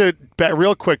 back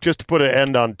real quick, just to put an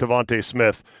end on Devontae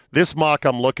Smith. This mock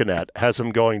I'm looking at has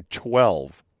him going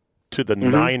 12 to the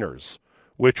Niners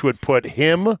which would put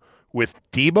him with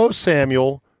Deebo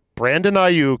Samuel, Brandon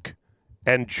Ayuk,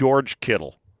 and George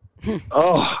Kittle.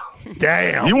 Oh,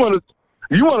 damn! You want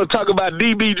to talk about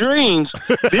DB dreams?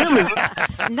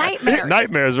 Nightmares.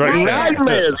 Nightmares, right?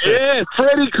 Nightmares. Yeah,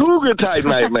 Freddy Krueger type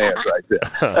nightmares right there.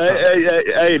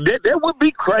 Hey, that would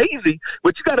be crazy.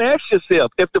 But you got to ask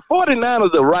yourself, if the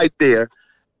 49ers are right there,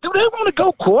 do they want to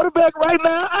go quarterback right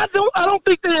now? I don't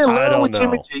think they're in love with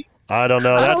Jimmy G. I don't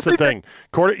know. That's the thing.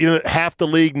 Half the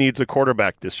league needs a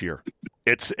quarterback this year.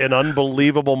 It's an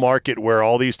unbelievable market where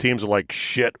all these teams are like,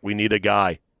 shit, we need a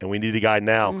guy, and we need a guy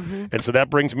now. Mm-hmm. And so that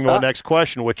brings me to my next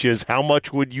question, which is, how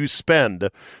much would you spend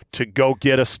to go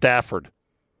get a Stafford,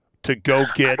 to go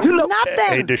get a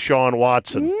Deshaun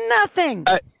Watson? Nothing.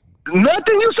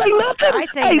 Nothing? You say nothing? I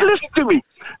say nothing. Listen to me.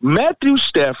 Matthew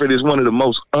Stafford is one of the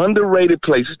most underrated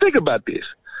places. Think about this.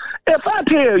 If I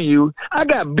tell you I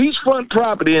got beachfront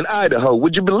property in Idaho,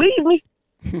 would you believe me?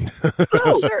 No.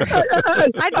 Sure.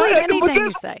 I'd believe anything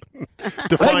you say.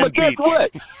 Define but guess beach.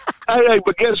 what?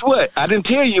 But guess what? I didn't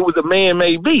tell you it was a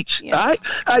man-made beach. Yeah. All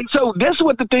right? So that's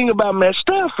what the thing about Matt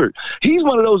Stafford. He's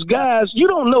one of those guys, you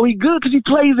don't know he's good because he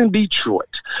plays in Detroit.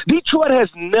 Detroit has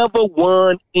never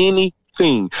won anything.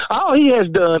 All he has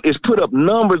done is put up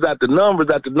numbers after numbers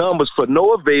after numbers for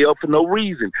no avail, for no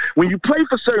reason. When you play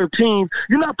for certain teams,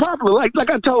 you're not popular. Like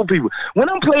I told people,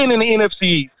 when I'm playing in the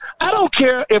NFC, I don't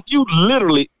care if you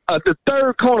literally the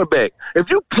third cornerback. If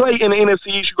you play in the NFC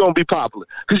East, you're going to be popular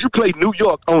because you play New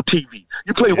York on TV.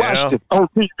 You play Washington on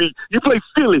TV. You play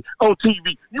Philly on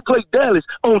TV. You play Dallas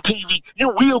on TV. You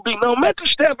will be known. Matthew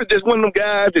Stafford is one of them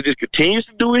guys that just continues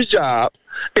to do his job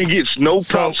and gets no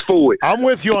props for it. I'm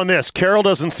with you on this. Carol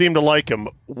doesn't seem to like him.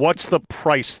 What's the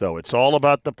price, though? It's all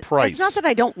about the price. It's not that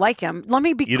I don't like him. Let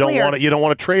me be clear. You don't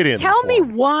want to trade in. Tell me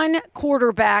one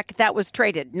quarterback that was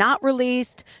traded, not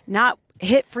released, not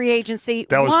hit free agency.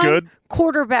 That was good?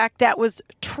 Quarterback that was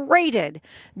traded,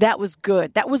 that was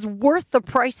good. That was worth the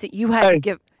price that you had to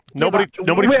give. Nobody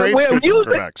trades good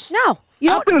quarterbacks. No. You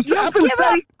don't give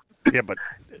up. Yeah, but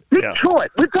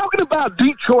Detroit. We're talking about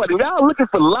Detroit, and y'all looking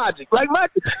for logic. Like my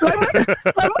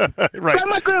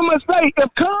grandma say,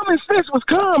 if common sense was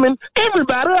common,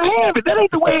 everybody would have it. That ain't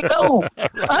the way it goes.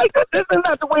 That's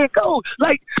not the way it goes.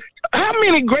 Like, how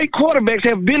many great quarterbacks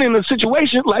have been in a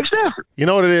situation like Stafford? You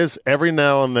know what it is? Every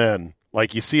now and then,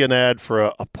 like you see an ad for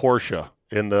a Porsche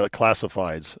in the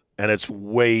classifieds, and it's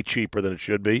way cheaper than it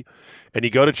should be, and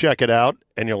you go to check it out,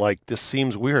 and you're like, this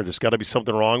seems weird. There's got to be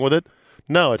something wrong with it.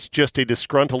 No, it's just a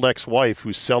disgruntled ex-wife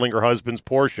who's selling her husband's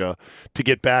Porsche to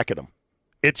get back at him.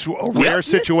 It's a rare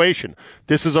situation.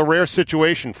 This is a rare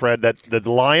situation, Fred, that the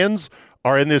Lions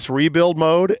are in this rebuild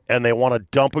mode, and they want to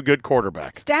dump a good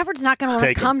quarterback. Stafford's not going to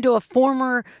want to come to a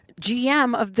former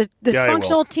GM of the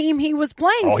dysfunctional team he was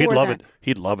playing for. Oh, he'd love it.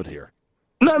 He'd love it here.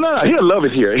 No, he'll love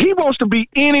it here. He wants to be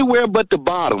anywhere but the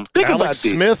bottom. Think about Alex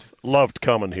this. Smith loved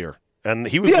coming here. And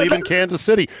he was leaving Kansas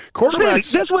City.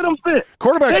 Quarterbacks. That's what I'm saying.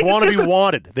 Quarterbacks want to be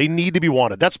wanted. They need to be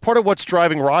wanted. That's part of what's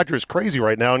driving Rodgers crazy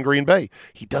right now in Green Bay.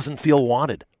 He doesn't feel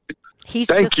wanted. He's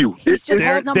just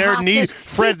holding them hostage.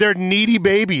 Fred, they're needy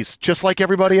babies, just like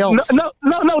everybody else. No,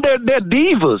 they're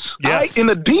divas. Yes. Right? And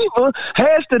a diva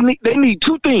they need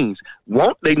two things.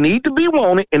 They need to be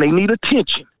wanted, and they need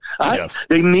attention. Right? Yes.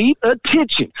 They need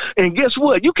attention. And guess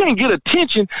what? You can't get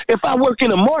attention if I work in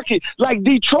a market like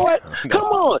Detroit. No. Come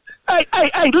on.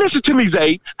 Hey, listen to me,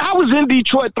 Zay. I was in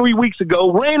Detroit 3 weeks ago,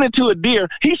 ran into a deer.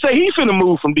 He said he's finna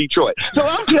move from Detroit. So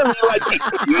I'm telling you like this,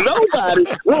 nobody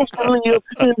wants to live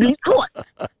in Detroit.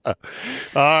 All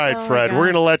right, Fred, we're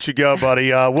going to let you go,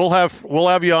 buddy. We'll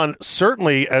have you on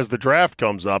certainly as the draft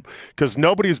comes up because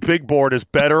nobody's big board is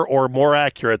better or more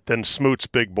accurate than Smoot's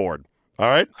big board. All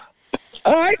right?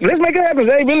 All right, let's make it happen,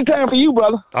 Zay. Anytime for you,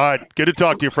 brother. All right, good to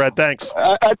talk to you, Fred. Thanks.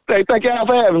 Thank y'all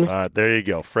for having me. All right, there you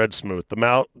go. Fred Smoot, the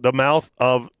mouth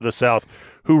of the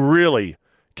South, who really,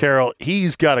 Carol,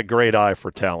 he's got a great eye for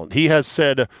talent. He has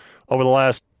said over the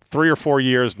last 3 or 4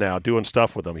 years now, doing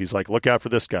stuff with them, he's like, look out for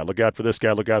this guy, look out for this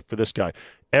guy, look out for this guy.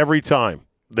 Every time,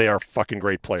 they are fucking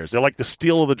great players. They're like the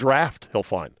steal of the draft, he'll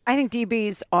find. I think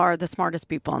DBs are the smartest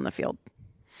people on the field.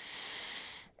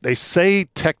 They say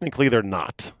technically they're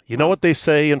not. You know what they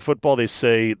say in football? They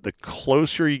say the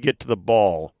closer you get to the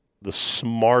ball, the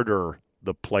smarter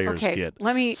the players get.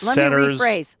 Let me Centers,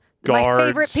 rephrase. Guards. My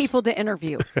favorite people to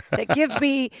interview that give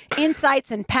me insights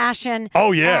and passion.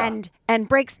 Oh, yeah. And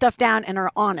break stuff down and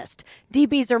are honest.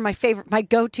 DBs are my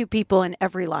go-to people in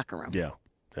every locker room. Yeah.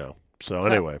 So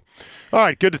anyway, all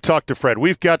right, good to talk to Fred.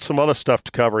 We've got some other stuff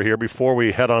to cover here before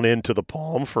we head on into the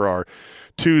Palm for our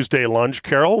Tuesday lunch.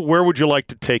 Carol, where would you like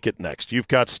to take it next? You've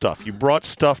got stuff. You brought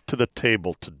stuff to the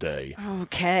table today.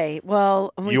 Okay.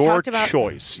 Well, we your talked about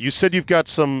choice. You said you've got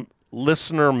some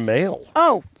listener mail.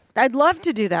 Oh, I'd love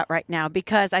to do that right now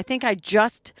because I think I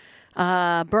just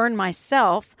burned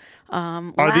myself.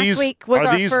 Last week was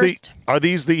our first. Are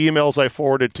these the emails I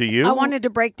forwarded to you? I wanted to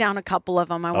break down a couple of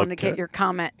them. I wanted to get your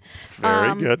comment.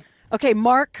 Very good. Okay,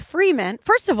 Mark Freeman.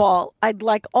 First of all, I'd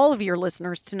like all of your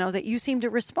listeners to know that you seem to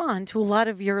respond to a lot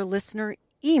of your listener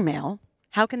email.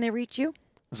 How can they reach you?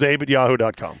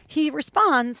 Zabe@yahoo.com. He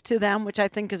responds to them, which I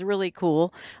think is really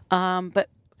cool. But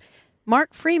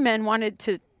Mark Freeman wanted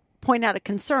to point out a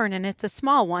concern, and it's a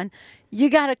small one. You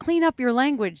got to clean up your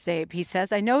language, Zabe, he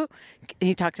says. I know,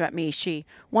 he talked about me, she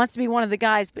wants to be one of the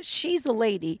guys, but she's a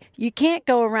lady. You can't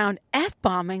go around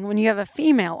F-bombing when you have a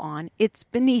female on. It's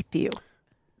beneath you.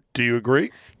 Do you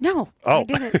agree? No, Oh. I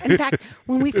didn't. In fact,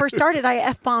 when we first started, I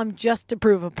F-bombed just to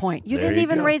prove a point. You didn't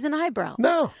even raise an eyebrow.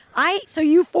 No. So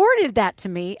you forwarded that to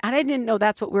me, and I didn't know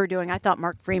that's what we were doing. I thought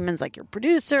Mark Freeman's like your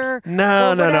producer.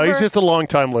 No. He's just a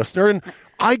longtime listener. And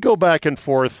I go back and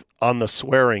forth on the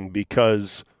swearing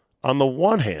because, on the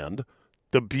one hand,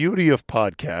 the beauty of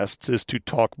podcasts is to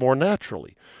talk more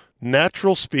naturally.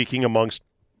 Natural speaking amongst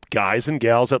guys and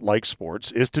gals that like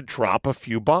sports is to drop a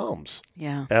few bombs.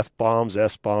 Yeah. F-bombs,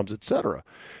 S-bombs, etc.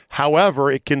 However,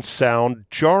 it can sound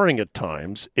jarring at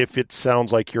times if it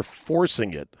sounds like you're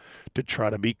forcing it to try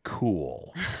to be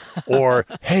cool. Or,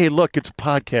 hey, look, it's a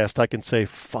podcast. I can say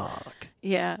fuck.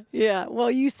 Yeah.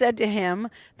 Well, you said to him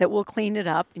that we'll clean it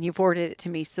up, and you forwarded it to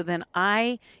me. So then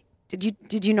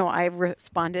did you know I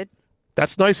responded?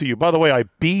 That's nice of you. By the way, I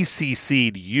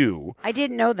BCC'd you. I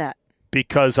didn't know that.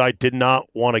 Because I did not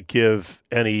want to give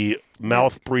any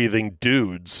mouth-breathing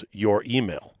dudes your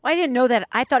email. I didn't know that.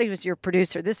 I thought he was your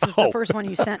producer. This was the first one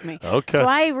you sent me. Okay. So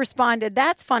I responded,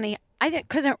 that's funny.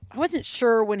 Because I wasn't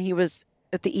sure when he was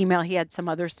at the email, he had some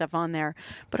other stuff on there,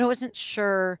 but I wasn't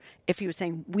sure if he was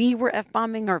saying we were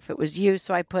F-bombing or if it was you.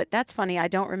 So I put, that's funny. I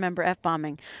don't remember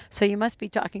F-bombing. So you must be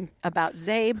talking about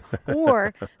Zabe,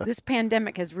 or this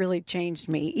pandemic has really changed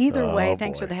me. Either way,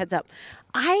 thanks for the heads up.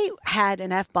 I had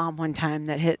an F-bomb one time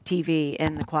that hit TV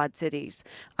in the Quad Cities.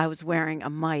 I was wearing a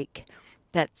mic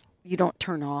that's you don't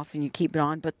turn off and you keep it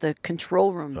on, but the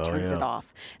control room turns it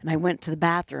off. And I went to the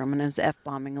bathroom and I was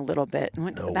F-bombing a little bit and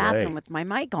went to the bathroom with my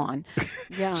mic on.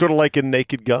 Yeah. Sort of like a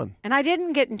Naked Gun. And I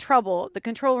didn't get in trouble. The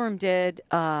control room did.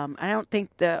 I don't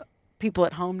think the people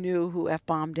at home knew who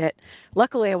F-bombed it.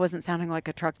 Luckily, I wasn't sounding like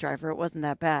a truck driver. It wasn't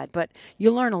that bad. But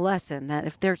you learn a lesson that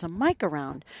if there's a mic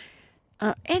around,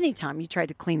 anytime you try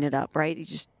to clean it up, right? You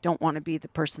just don't want to be the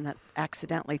person that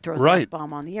accidentally throws that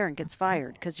bomb on the air and gets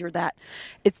fired because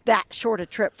it's that short a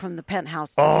trip from the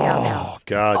penthouse to the outhouse. Oh,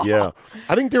 God, yeah.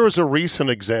 I think there was a recent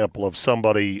example of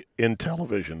somebody in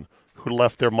television who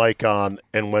left their mic on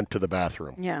and went to the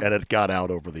bathroom. Yeah. And it got out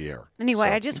over the air. Anyway,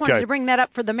 I just wanted to bring that up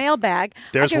for the mailbag.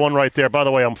 There's one right there. By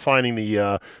the way, I'm finding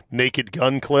the Naked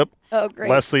Gun clip. Oh,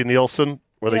 great. Leslie Nielsen,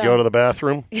 where they go to the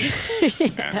bathroom.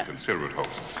 And considerate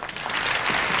hosts.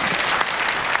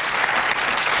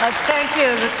 Thank you,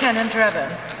 Lieutenant Drebin.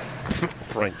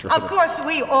 Frank Drebin. Of course,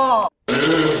 we all.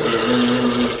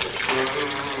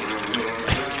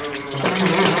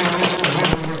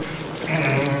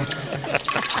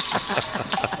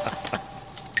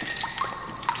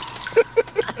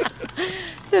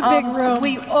 It's a big room.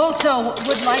 We also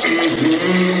would like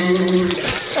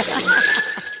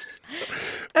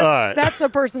That's the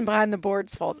person behind the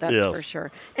board's fault, that's for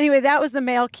sure. Anyway, that was the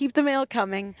mail. Keep the mail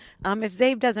coming. If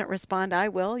Zabe doesn't respond, I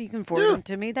will. You can forward them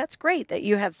to me. That's great that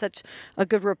you have such a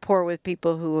good rapport with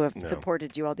people who have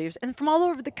supported you all the years. And from all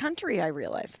over the country, I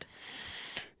realized.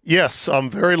 Yes, I'm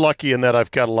very lucky in that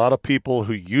I've got a lot of people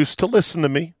who used to listen to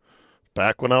me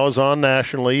back when I was on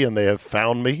nationally, and they have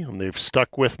found me, and they've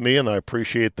stuck with me, and I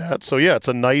appreciate that. So, yeah, it's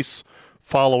a nice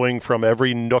following from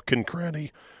every nook and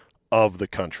cranny of the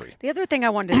country. The other thing I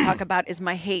wanted to talk about is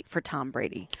my hate for Tom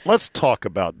Brady. Let's talk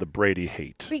about the Brady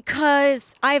hate.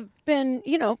 Because I've been,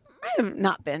 I have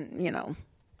not been,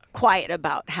 quiet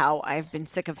about how I've been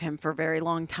sick of him for a very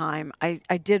long time. I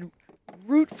did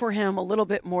root for him a little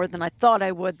bit more than I thought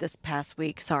I would this past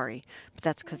week. Sorry. But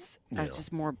that's because I was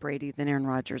just more Brady than Aaron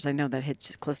Rodgers. I know that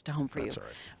hits close to home for that's you.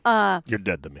 All right. You're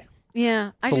dead to me.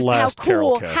 Yeah, it's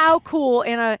how cool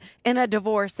in a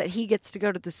divorce that he gets to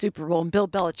go to the Super Bowl and Bill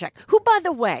Belichick, who, by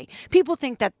the way, people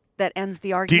think that that ends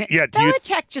the argument.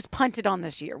 Belichick just punted on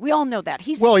this year. We all know that.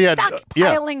 He's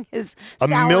stockpiling his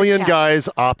salary A million cap. guys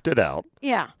opted out.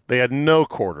 Yeah. They had no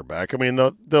quarterback. I mean,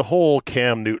 the whole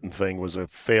Cam Newton thing was a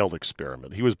failed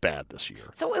experiment. He was bad this year.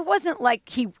 So it wasn't like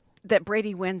that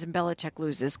Brady wins and Belichick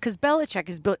loses, because Belichick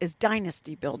is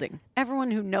dynasty building.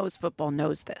 Everyone who knows football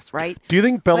knows this, right? Do you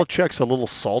think Belichick's a little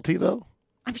salty, though?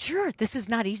 I'm sure this is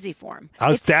not easy for him.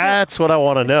 That's what I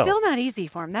want to know. It's still not easy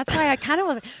for him. That's why I kind of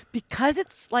was, because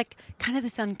it's like kind of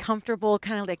this uncomfortable,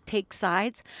 kind of like take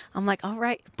sides. I'm like, all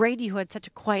right, Brady, who had such a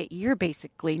quiet year,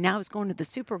 basically, now is going to the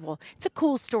Super Bowl. It's a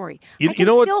cool story. I can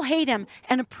still hate him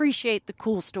and appreciate the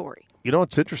cool story. You know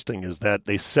what's interesting is that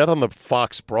they said on the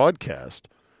Fox broadcast,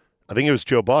 I think it was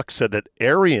Joe Buck, said that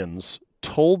Arians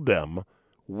told them,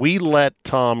 we let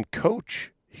Tom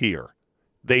coach here.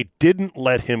 They didn't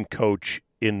let him coach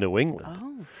in New England.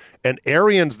 Oh. And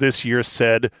Arians this year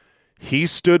said he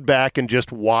stood back and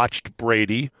just watched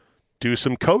Brady do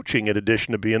some coaching in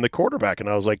addition to being the quarterback. And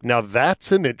I was like, now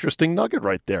that's an interesting nugget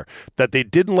right there, that they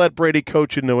didn't let Brady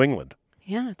coach in New England.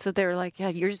 Yeah, so they're like, yeah,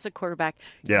 you're just a quarterback.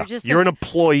 Yeah, you're an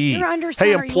employee. You're under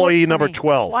center. Hey, employee number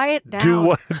 12. Quiet down.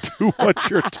 Do what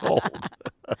you're told.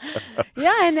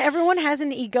 Yeah, and everyone has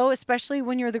an ego, especially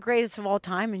when you're the greatest of all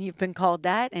time and you've been called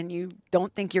that and you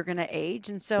don't think you're going to age.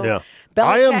 And so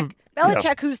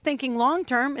Belichick, who's thinking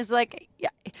long-term, is like, yeah,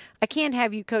 I can't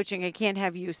have you coaching. I can't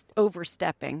have you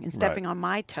overstepping and stepping on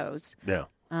my toes. Yeah.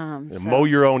 Mow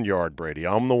your own yard, Brady.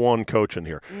 I'm the one coaching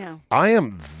here. Yeah. I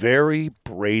am very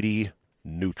Brady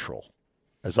neutral.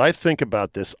 As I think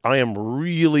about this, I am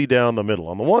really down the middle.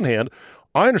 On the one hand,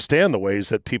 I understand the ways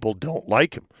that people don't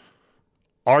like him.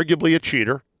 Arguably a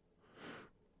cheater,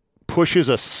 pushes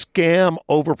a scam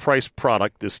overpriced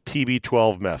product, this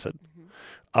TB12 method.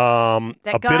 A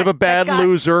bit of a bad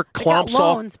loser, clumps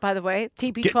got loans, by the way.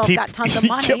 TB12 got tons of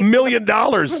money. $1 million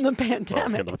from the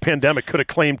pandemic. The pandemic could have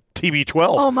claimed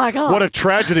TB12. Oh, my God. What a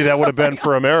tragedy that would have been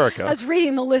for America. I was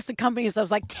reading the list of companies. I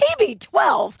was like,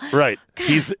 TB12? Right.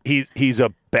 He's a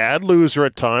bad loser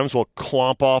at times, will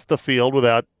clomp off the field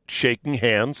without shaking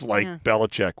hands like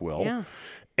Belichick will,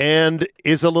 and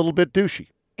is a little bit douchey.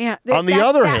 Yeah. On the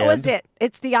other hand, that was it.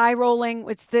 It's the eye rolling.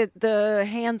 It's the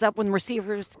hands up when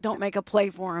receivers don't make a play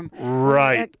for him.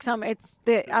 Right.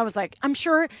 I was like, I'm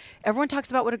sure everyone talks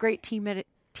about what a great teammate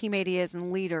he is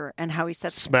and leader and how he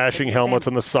sets smashing helmets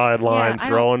on the sideline,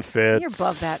 throwing fits. You're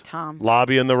above that, Tom.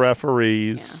 Lobbying the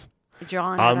referees. Yeah.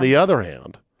 John. On the other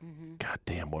hand, God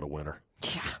damn, what a winner.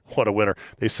 Yeah. What a winner.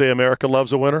 They say America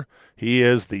loves a winner. He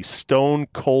is the stone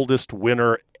coldest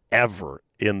winner ever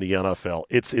in the NFL.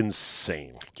 It's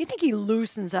insane. Do you think he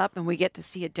loosens up and we get to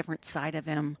see a different side of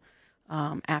him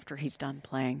after he's done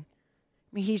playing?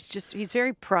 I mean, he's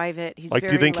very private. He's do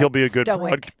you think he'll be a good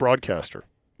broadcaster?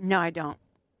 No, I don't.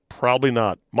 Probably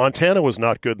not. Montana was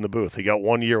not good in the booth. He got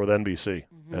 1 year with NBC,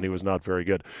 and he was not very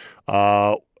good.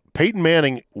 Peyton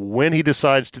Manning, when he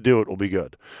decides to do it, will be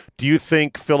good. Do you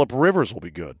think Phillip Rivers will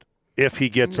be good if he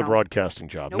gets a broadcasting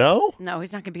job? Nope. No? No,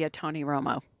 he's not going to be a Tony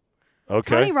Romo.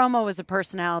 Okay. Tony Romo is a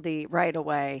personality right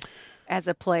away as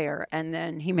a player, and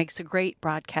then he makes a great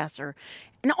broadcaster.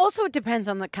 And also it depends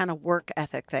on the kind of work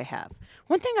ethic they have.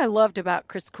 One thing I loved about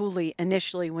Chris Cooley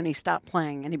initially when he stopped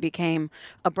playing and he became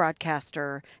a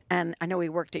broadcaster, and I know he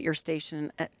worked at your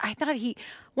station, I thought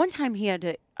one time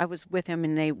I was with him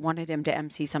and they wanted him to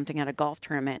MC something at a golf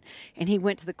tournament, and he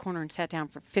went to the corner and sat down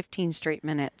for 15 straight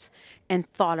minutes and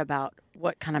thought about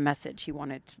what kind of message he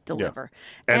wanted to deliver.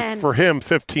 Yeah. And for him,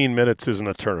 15 minutes is an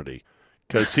eternity.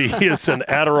 Because he is an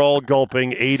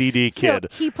Adderall-gulping ADD kid.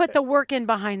 He put the work in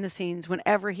behind the scenes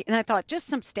whenever and I thought just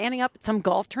some standing up at some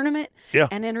golf tournament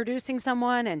and introducing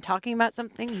someone and talking about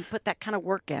something, he put that kind of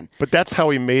work in. But that's how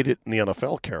he made it in the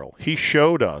NFL, Carol. He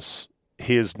showed us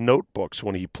his notebooks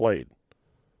when he played.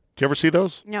 Did you ever see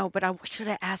those? No, but I should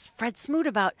have asked Fred Smoot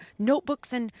about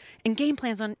notebooks and game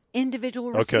plans on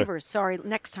individual receivers. Sorry,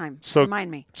 next time.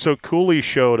 Remind me. So Cooley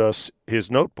showed us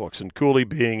his notebooks, and Cooley,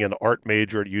 being an art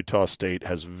major at Utah State,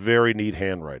 has very neat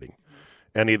handwriting.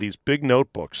 And he had these big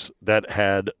notebooks that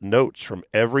had notes from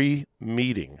every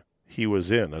meeting he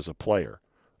was in as a player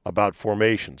about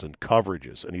formations and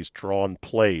coverages, and he's drawn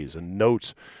plays and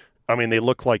notes. I mean, they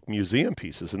look like museum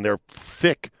pieces, and they're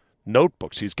thick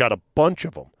notebooks. He's got a bunch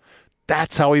of them.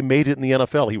 That's how he made it in the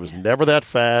NFL. He was never that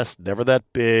fast, never that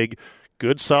big,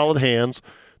 good, solid hands.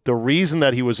 The reason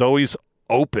that he was always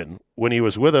open when he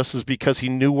was with us is because he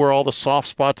knew where all the soft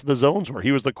spots of the zones were.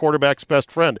 He was the quarterback's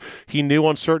best friend. He knew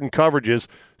on certain coverages,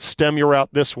 stem your route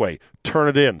this way, turn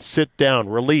it in, sit down,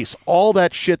 release, all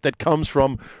that shit that comes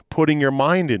from putting your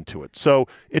mind into it. So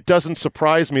it doesn't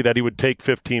surprise me that he would take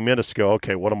 15 minutes to go,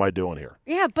 okay, what am I doing here?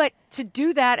 Yeah, but to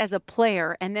do that as a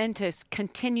player and then to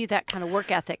continue that kind of work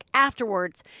ethic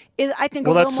afterwards is, I think, a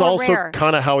little more rare. Well, that's also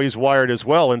kind of how he's wired as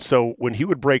well. And so when he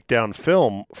would break down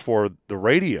film for the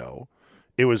radio,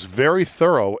 it was very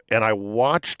thorough, and I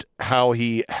watched how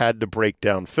he had to break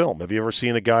down film. Have you ever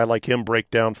seen a guy like him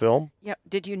break down film? Yeah.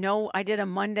 Did you know I did a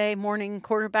Monday morning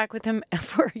quarterback with him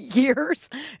for years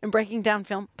and breaking down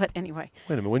film? But anyway.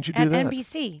 Wait a minute. When did you do that? At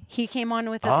NBC. He came on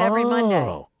with us every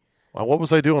Monday. Well, what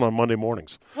was I doing on Monday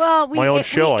mornings? Well, my own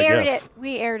show, I guess.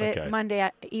 We aired it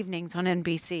Monday evenings on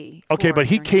NBC. Okay, but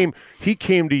he came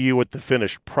to you with the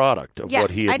finished product of what he had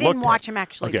looked at. Yes, I didn't watch him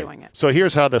actually doing it. So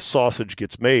here's how the sausage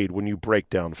gets made when you break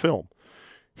down film.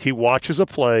 He watches a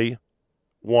play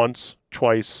once,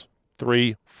 twice,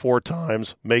 3, 4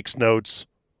 times, makes notes,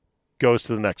 goes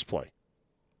to the next play.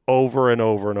 Over and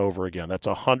over and over again. That's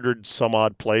 100 some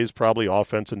odd plays, probably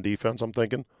offense and defense, I'm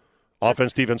thinking.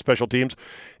 Offense, defense, special teams.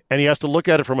 And he has to look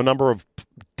at it from a number of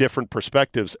different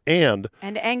perspectives. And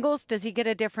angles? Does he get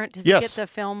a different? Does he get the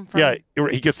film from? Yeah,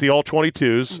 he gets the all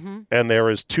 22s, and there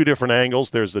is 2 different angles.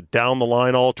 There's the down the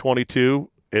line all 22,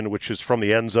 which is from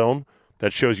the end zone.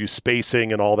 That shows you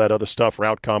spacing and all that other stuff,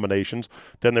 route combinations.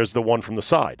 Then there's the one from the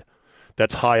side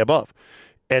that's high above.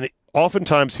 And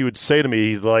oftentimes he would say to me,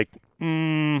 he'd be like,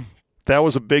 that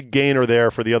was a big gainer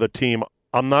there for the other team.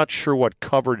 I'm not sure what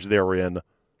coverage they're in.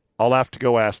 I'll have to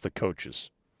go ask the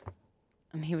coaches.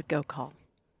 And he would go call.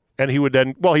 And he would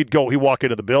then, he'd walk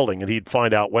into the building and he'd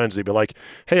find out Wednesday, be like,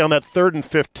 hey, on that 3rd and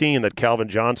 15 that Calvin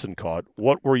Johnson caught,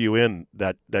 what were you in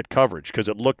that coverage? Because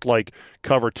it looked like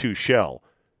cover 2 shell.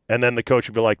 And then the coach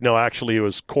would be like, no, actually it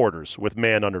was quarters with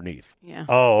man underneath. Yeah.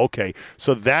 Oh, okay.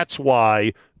 So that's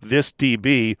why this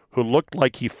DB, who looked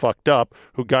like he fucked up,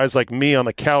 who guys like me on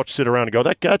the couch sit around and go,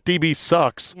 that DB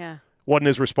sucks. Yeah. Wasn't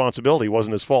his responsibility. It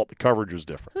wasn't his fault. The coverage was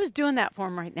different. Who's doing that for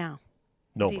him right now?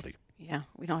 Nobody. Yeah,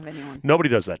 we don't have anyone. Nobody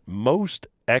does that. Most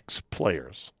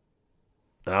ex-players,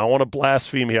 and I don't want to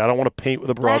blaspheme here. I don't want to paint with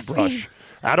a broad brush.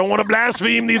 I don't want to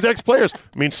blaspheme these ex-players.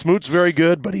 I mean, Smoot's very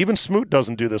good, but even Smoot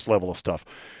doesn't do this level of stuff.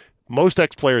 Most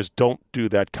ex-players don't do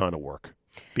that kind of work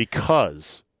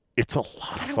because it's a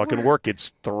lot of fucking work.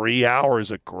 It's 3 hours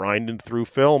of grinding through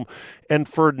film and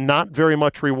for not very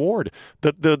much reward.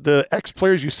 The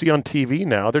ex-players you see on TV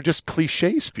now, they're just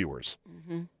cliche spewers.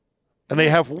 Mm-hmm. And they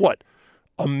have what?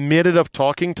 A minute of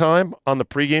talking time on the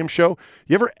pregame show?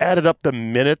 You ever added up the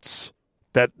minutes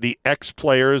that the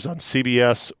ex-players on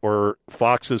CBS or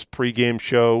Fox's pregame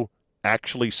show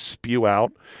actually spew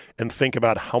out and think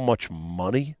about how much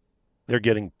money they're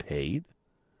getting paid?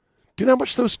 Do you know how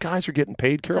much those guys are getting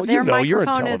paid, Carol? So their you're in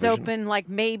microphone television. is open like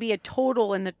maybe a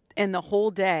total in the whole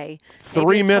day.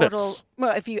 3 minutes.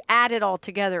 Well, if you add it all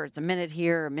together, it's a minute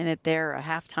here, a minute there, a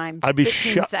halftime. I'd be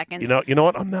 15 seconds. You know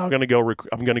what? I'm now going to go.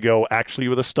 I'm going to go actually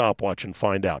with a stopwatch and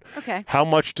find out. Okay. How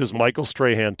much does Michael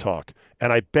Strahan talk?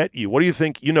 And I bet you. What do you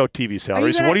think? You know TV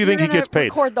salaries. What do you think he gets paid?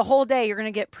 Record the whole day. You're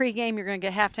going to get pregame. You're going to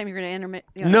get halftime. You're going to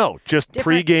intermittent. No, just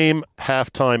pregame,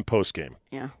 halftime, postgame.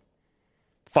 Yeah.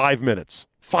 5 minutes.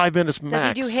 5 minutes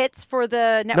max. Does he do hits for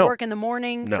the network in the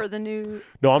morning for the new?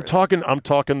 No, I'm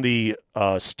talking the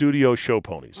studio show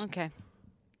ponies. Okay.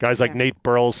 Guys like Nate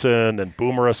Burleson and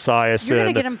Boomer Esiason. You're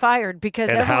going to get him fired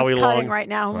because everyone's cutting right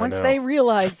now. Once they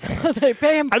realize they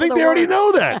pay him for I think they already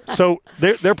know that. So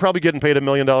they're probably getting paid $1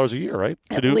 million a year, right?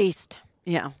 At least.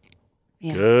 Yeah.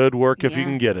 Good work if you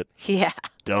can get it. Yeah.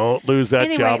 Don't lose that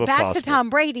job if possible. Back to Tom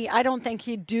Brady. I don't think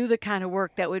he'd do the kind of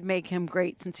work that would make him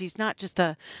great since he's not just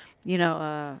he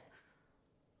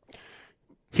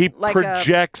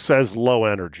projects as low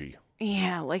energy.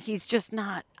 Yeah, like he's just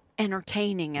not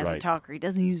entertaining as a talker. He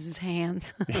doesn't use his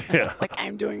hands like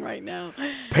I'm doing right now.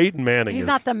 Peyton Manning He's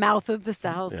not the mouth of the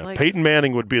South. Yeah, Peyton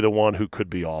Manning would be the one who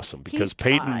could be awesome because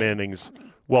Peyton Manning's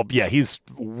funny. Well, yeah, he's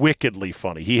wickedly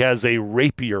funny. He has a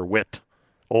rapier wit,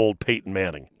 old Peyton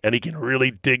Manning, and he can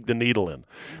really dig the needle in.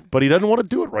 But he doesn't want to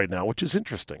do it right now, which is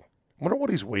interesting. I wonder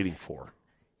what he's waiting for.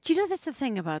 Do you know that's the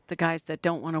thing about the guys that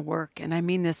don't want to work? And I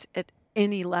mean this at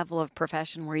any level of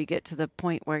profession where you get to the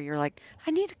point where you're like,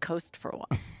 I need to coast for a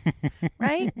while.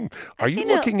 right? Are you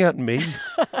looking at me?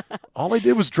 All I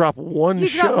did was drop one show. You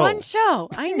dropped one show.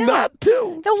 I know. Not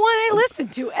two. The one I listen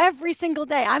to every single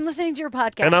day. I'm listening to your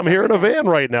podcast. And I'm here in a van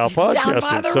right now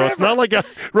podcasting. So it's not like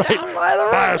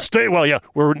well, yeah,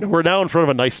 we're now in front of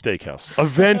a nice steakhouse.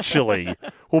 Eventually,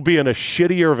 we'll be in a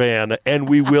shittier van, and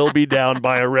we will be down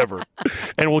by a river.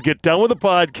 And we'll get done with the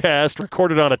podcast,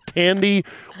 record it on a Tandy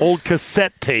old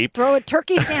cassette tape. Throw a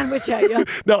turkey sandwich at you.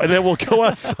 No, and then we'll go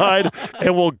outside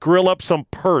and we'll grill up some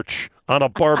perch on a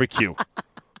barbecue.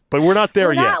 But we're not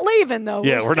there yet. We're not leaving, though.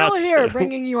 Yeah, we're still here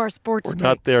bringing you our sports takes. We're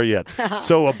not there yet.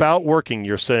 So about working,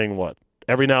 you're saying what?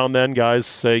 Every now and then, guys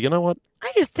say, you know what?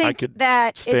 I just think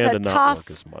that it's a tough. Not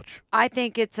work as much. I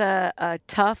think it's a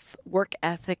tough work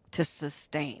ethic to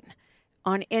sustain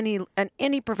on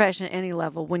any profession, any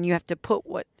level, when you have to put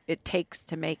what it takes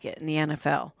to make it in the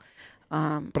NFL.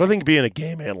 But I think being a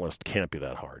game analyst can't be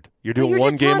that hard. You're doing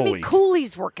one game a week. You're just telling me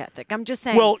Cooley's work ethic. I'm just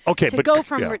saying. Well, okay, to go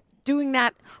from doing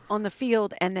that on the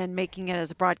field and then making it as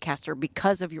a broadcaster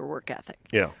because of your work ethic.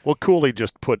 Yeah. Well, Cooley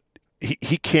just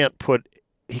he can't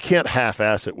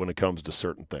half-ass it when it comes to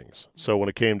certain things. So when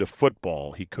it came to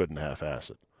football, he couldn't half-ass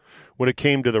it. When it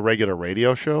came to the regular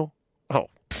radio show,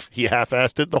 he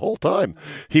half-assed it the whole time.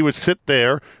 He would sit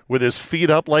there with his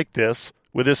feet up like this,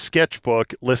 with his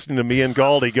sketchbook, listening to me and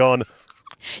Galdi going,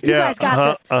 You guys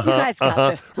got this. You guys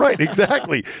got this. Right,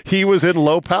 exactly. He was in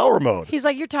low power mode. He's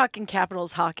like, you're talking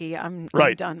Capitals hockey. I'm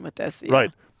done with this. Yeah.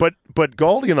 Right. But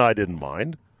Galdi and I didn't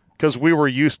mind because we were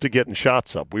used to getting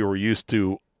shots up. We were used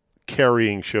to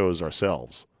carrying shows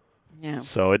ourselves. Yeah.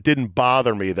 So it didn't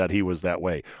bother me that he was that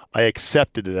way. I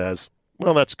accepted it as,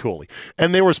 well, that's Cooley.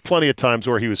 And there was plenty of times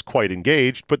where he was quite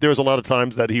engaged, but there was a lot of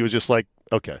times that he was just like,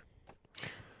 okay.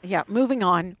 Yeah, moving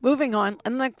on.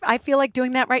 And I feel like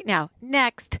doing that right now.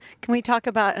 Next, can we talk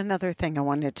about another thing I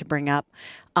wanted to bring up?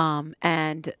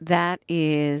 And that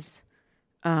is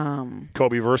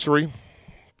Kobe-versary?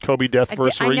 Kobe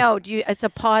death-versary? I know. It's a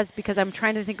pause because I'm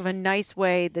trying to think of a nice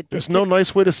way. There's no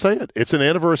nice way to say it. It's an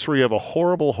anniversary of a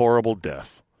horrible, horrible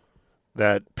death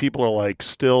that people are like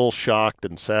still shocked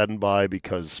and saddened by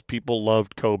because people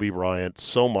loved Kobe Bryant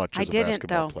so much as a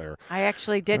basketball player. I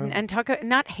actually didn't. And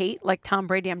not hate like Tom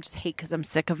Brady. I'm just hate because I'm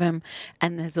sick of him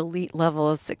and his elite level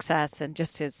of success and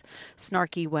just his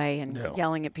snarky way and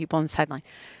yelling at people on the sideline.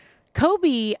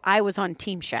 Kobe, I was on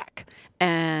Team Shaq.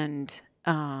 And,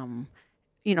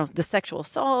 the sexual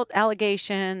assault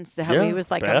allegations, how he was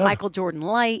like a Michael Jordan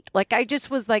light. Like, I just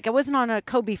was like, I wasn't on a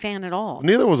Kobe fan at all.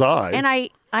 Neither was I. And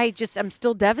I'm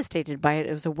still devastated by it.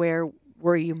 It was a where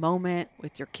were you moment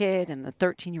with your kid and the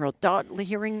 13-year-old daughter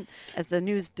hearing as the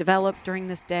news developed during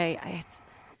this day. It's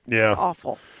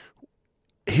awful.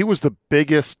 He was the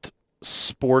biggest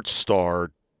sports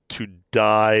star to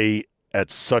die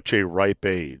at such a ripe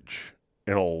age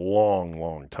in a long,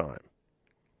 long time.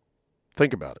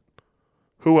 Think about it.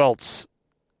 Who else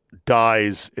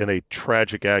dies in a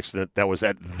tragic accident that was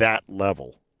at that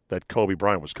level that Kobe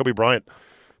Bryant was? Kobe Bryant,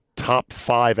 top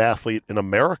 5 athlete in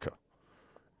America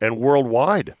and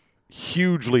worldwide,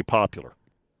 hugely popular.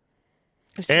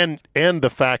 And the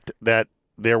fact that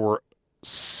there were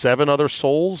 7 other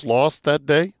souls lost that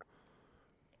day,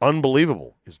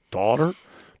 unbelievable. His daughter,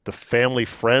 the family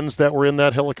friends that were in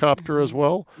that helicopter as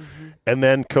well. Mm-hmm. And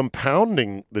then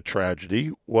compounding the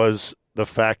tragedy was the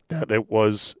fact that it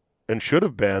was and should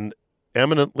have been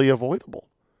eminently avoidable.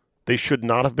 They should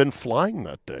not have been flying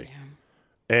that day.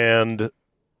 Yeah. And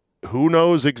who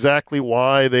knows exactly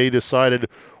why they decided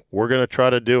we're going to try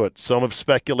to do it. Some have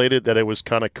speculated that it was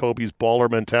kind of Kobe's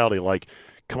baller mentality, like,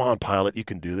 come on, pilot, you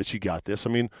can do this, you got this. I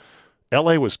mean,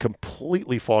 L.A. was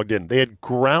completely fogged in. They had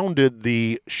grounded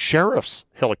the sheriff's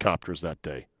helicopters that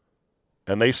day,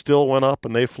 and they still went up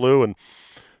and they flew and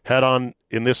had on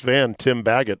in this van Tim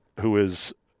Baggett, who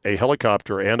is a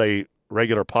helicopter and a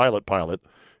regular pilot,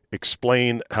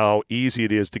 explain how easy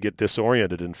it is to get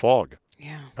disoriented in fog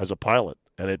as a pilot.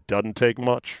 And it doesn't take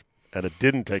much, and it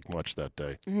didn't take much that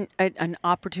day. An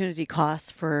opportunity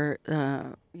cost for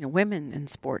women in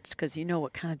sports, because you know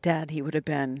what kind of dad he would have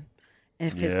been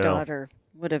if his daughter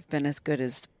would have been as good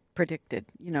as predicted.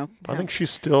 I think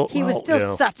she's still. He was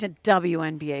still such a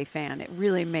WNBA fan. It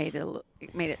really made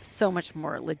it so much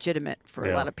more legitimate for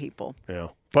a lot of people. Yeah,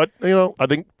 but I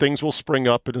think things will spring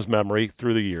up in his memory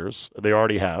through the years. They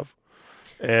already have.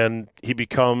 And he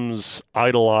becomes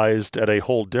idolized at a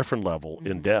whole different level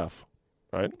in death,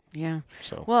 right? Yeah.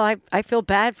 So. Well, I feel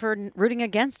bad for rooting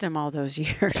against him all those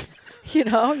years.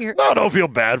 No, don't feel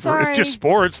bad for it. It's just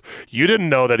sports. You didn't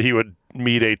know that he would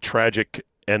meet a tragic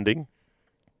ending.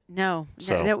 No,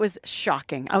 So- that was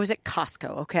shocking. I was at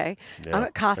Costco, okay? Yeah. I'm at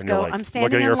And you're Costco. like, I'm standing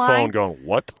looking at in your line. phone going,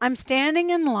 what? I'm standing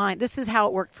in line. This is how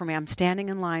it worked for me. I'm standing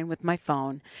in line with my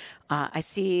phone. I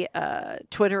see a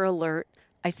Twitter alert.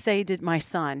 I say to my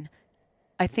son,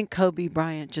 I think Kobe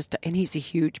Bryant and he's a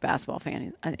huge basketball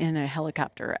fan, in a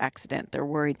helicopter accident. They're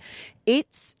worried.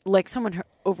 It's like someone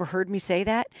overheard me say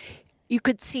that. You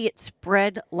could see it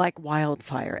spread like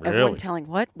wildfire. Really? Everyone telling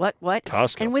what?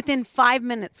 Costco. And within 5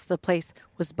 minutes, the place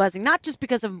was buzzing. Not just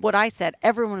because of what I said.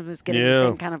 Everyone was getting the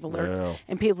same kind of alerts. Yeah.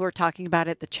 And people were talking about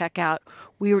it at the checkout.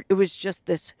 It was just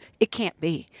this, it can't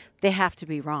be. They have to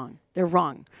be wrong. They're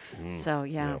wrong. So,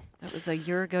 yeah, that was a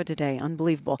year ago today.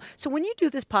 Unbelievable. So when you do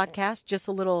this podcast, just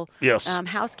a little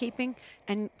housekeeping.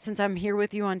 And since I'm here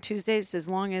with you on Tuesdays, as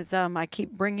long as I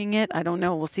keep bringing it, I don't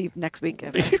know. We'll see next week.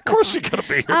 Of course you're going to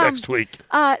be here next week.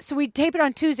 So we tape it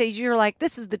on Tuesdays. You're like,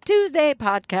 this is the Tuesday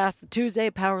podcast, the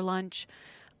Tuesday Power Lunch.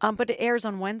 But it airs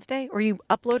on Wednesday, or you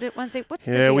upload it Wednesday? What's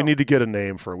the deal? We need to get a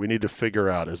name for it. We need to figure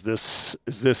out, is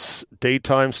this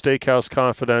Daytime Steakhouse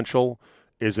Confidential?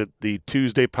 Is it the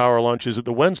Tuesday Power Lunch? Is it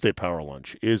the Wednesday Power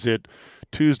Lunch? Is it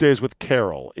Tuesdays with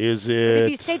Carol? Is it...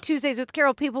 If you say Tuesdays with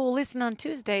Carol, people will listen on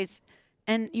Tuesdays,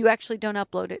 and you actually don't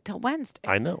upload it till Wednesday.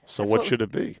 I know. So That's what should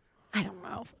it be? I don't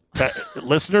know.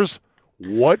 Listeners,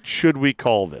 what should we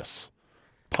call this?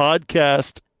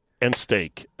 Podcast and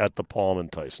Steak at the Palm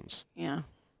and Tyson's. Yeah.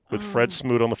 With Fred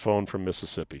Smoot on the phone from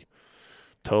Mississippi.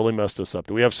 Totally messed us up.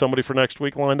 Do we have somebody for next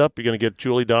week lined up? You're going to get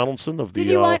Julie Donaldson of the Do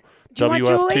you want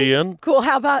WFT Julie? in? Cool.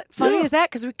 How about funny is that?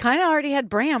 Because we kind of already had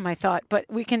Bram, I thought, but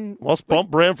we can. Well, let's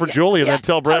bump Bram for Julie and then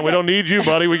tell Bram, we don't need you,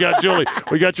 buddy. We got Julie.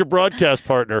 We got your broadcast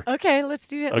partner. Okay, let's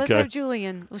do it. Let's Okay. have Julie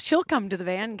in. Well, she'll come to the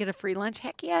van and get a free lunch.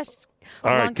 Heck yeah. She's a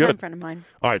All right, long-time good. friend of mine.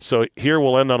 All right, so here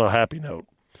we'll end on a happy note.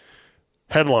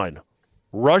 Headline: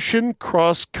 Russian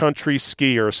cross-country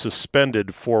skier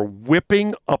suspended for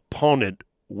whipping opponent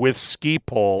with ski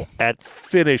pole at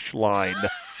finish line.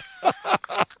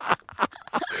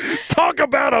 Talk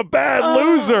about a bad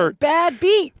loser. Bad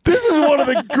beat. This is one of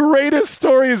the greatest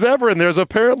stories ever, and there's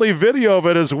apparently video of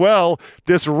it as well.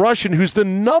 This Russian, who's the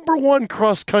 #1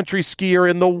 cross-country skier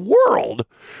in the world,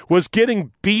 was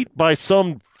getting beat by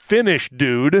some Finnish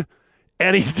dude,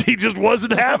 and he just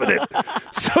wasn't having it.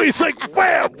 So he's like,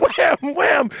 wham, wham,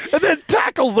 wham, and then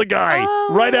tackles the guy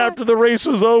right after the race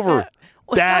was over.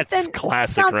 Well, That's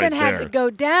classic something right had there. to go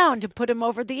down to put him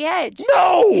over the edge.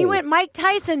 No! He went Mike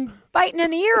Tyson biting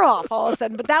an ear off all of a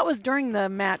sudden. But that was during the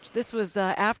match. This was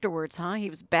afterwards, huh? He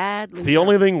was bad. Loser. The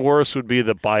only thing worse would be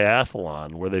the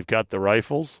biathlon where they've got the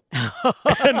rifles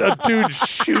and a dude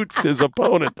shoots his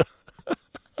opponent.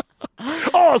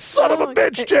 Oh, son of a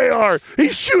bitch, JR.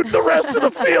 He's shooting the rest of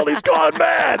the field. He's gone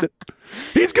mad.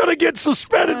 He's going to get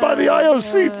suspended by the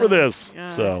IOC for this.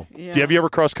 So, have you ever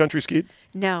cross-country skied?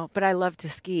 No, but I love to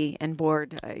ski and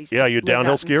board. Yeah, you a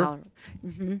downhill skier?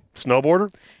 Mm-hmm. Snowboarder?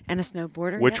 And a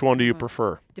snowboarder. Which one do you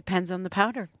prefer? Depends on the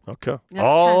powder. Okay.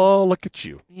 That's Look at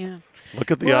you. Yeah.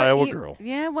 Look at the Iowa girl.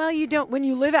 Yeah, well, you don't. When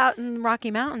you live out in the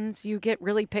Rocky Mountains, you get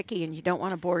really picky and you don't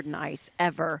want to board in ice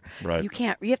ever. Right. You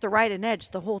can't. You have to ride an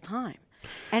edge the whole time.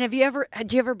 And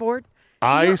did you ever board? So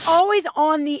Ice. You're always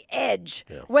on the edge,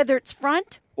 whether it's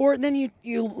front or then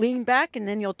you lean back and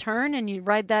then you'll turn and you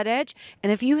ride that edge.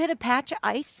 And if you hit a patch of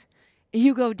ice,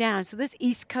 you go down. So this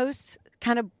East Coast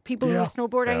kind of people who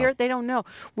snowboard out here, they don't know.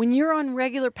 When you're on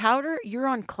regular powder, you're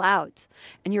on clouds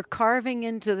and you're carving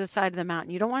into the side of the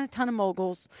mountain. You don't want a ton of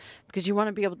moguls because you want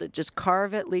to be able to just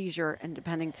carve at leisure. And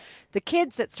depending, the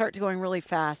kids that start going really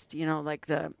fast, like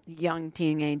the young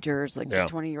teenagers, like the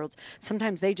 20-year-olds,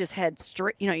 sometimes they just head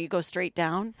straight, you go straight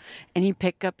down and you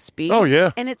pick up speed. Oh,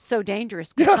 yeah. And it's so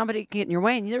dangerous because somebody can get in your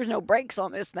way and there's no brakes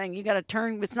on this thing. You got to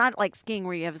turn. It's not like skiing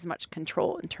where you have as much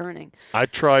control in turning. I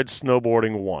tried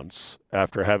snowboarding once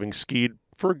after having skied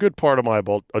for a good part of my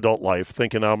adult life,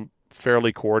 thinking I'm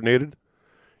fairly coordinated.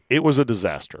 It was a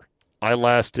disaster. I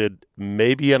lasted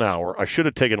maybe an hour. I should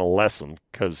have taken a lesson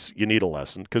because you need a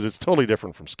lesson because it's totally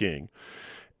different from skiing.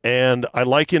 And I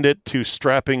likened it to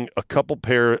strapping a couple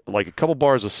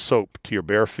bars of soap to your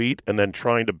bare feet and then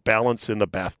trying to balance in the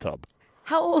bathtub.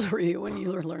 How old were you when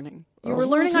you were learning? You were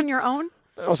learning on your own?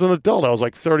 I was an adult. I was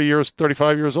like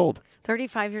 35 years old.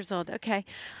 35 years old. Okay.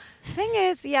 Thing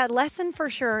is, lesson for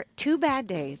sure. 2 bad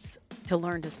days to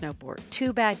learn to snowboard.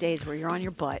 2 bad days where you're on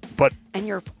your butt. And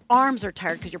your arms are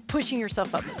tired because you're pushing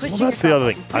yourself up. That's the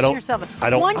other thing. I don't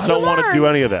want to do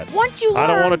any of that. Once you learn. I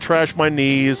don't want to trash my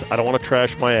knees. I don't want to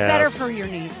trash my ass. Better for your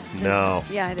knees. No.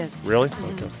 Yeah, it is. Really?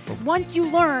 Mm-hmm. Okay. Once you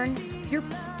learn, you're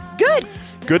good.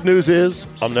 Good news is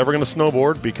I'm never going to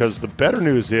snowboard because the better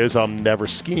news is I'm never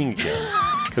skiing again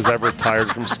because I've retired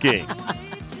from skiing.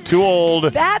 too old.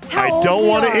 That's how I old don't we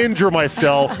want to are. injure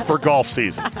myself for golf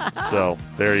season. So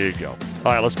there you go.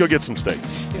 All right, let's go get some steak.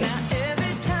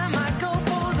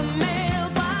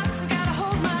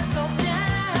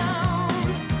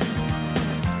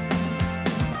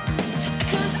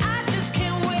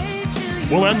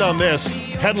 We'll end on this.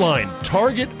 Headline,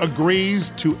 Target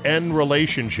agrees to end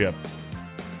relationship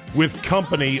with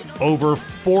company over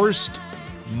forced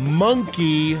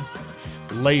monkey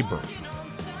labor.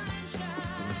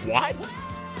 What?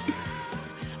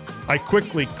 I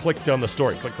quickly clicked on the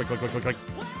story. Click.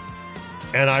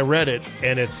 And I read it,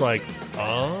 and it's like,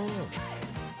 oh.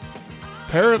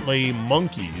 Apparently,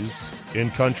 monkeys in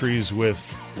countries with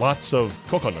lots of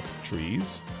coconut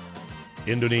trees,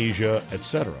 Indonesia,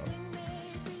 etc.,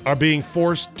 are being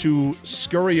forced to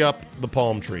scurry up the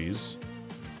palm trees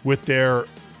with their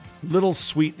little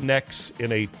sweet necks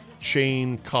in a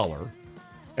chain collar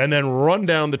and then run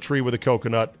down the tree with a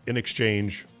coconut in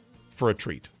exchange for a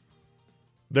treat.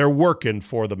 They're working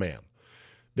for the man.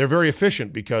 They're very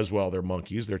efficient because, well, they're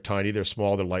monkeys. They're tiny, they're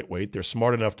small, they're lightweight. They're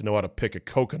smart enough to know how to pick a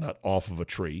coconut off of a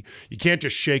tree. You can't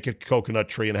just shake a coconut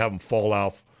tree and have them fall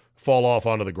off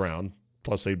onto the ground.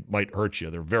 Plus, they might hurt you.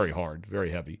 They're very hard,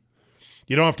 very heavy.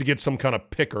 You don't have to get some kind of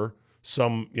picker,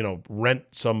 rent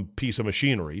some piece of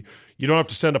machinery. You don't have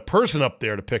to send a person up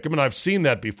there to pick them. And I've seen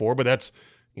that before, but that's,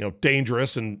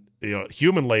 dangerous. And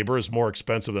human labor is more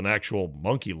expensive than actual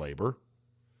monkey labor.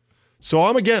 So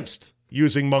I'm against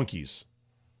using monkeys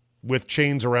with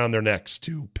chains around their necks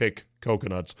to pick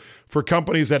coconuts for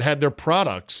companies that had their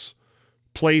products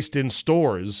placed in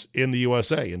stores in the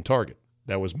USA, in Target,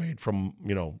 that was made from,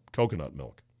 coconut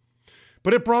milk.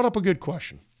 But it brought up a good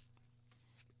question.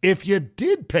 If you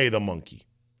did pay the monkey,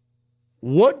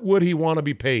 what would he want to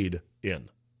be paid in?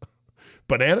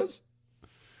 Bananas?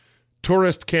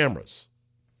 Tourist cameras?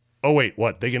 Oh, wait,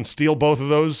 what? They can steal both of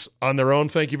those on their own?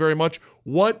 Thank you very much.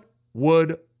 What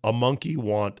would a monkey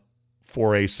want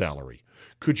for a salary?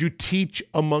 Could you teach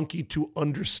a monkey to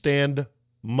understand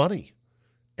money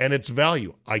and its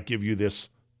value? I give you this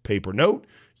paper note.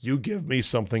 You give me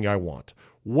something I want.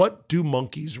 What do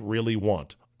monkeys really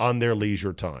want on their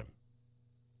leisure time?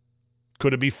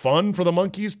 Could it be fun for the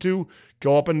monkeys to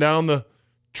go up and down the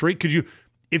tree?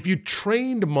 If you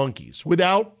trained monkeys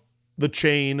without the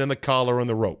chain and the collar and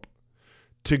the rope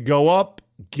to go up,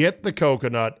 get the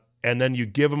coconut, and then you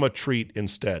give them a treat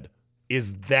instead,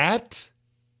 is that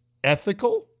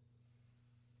ethical?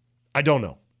 I don't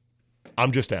know.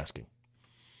 I'm just asking.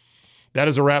 That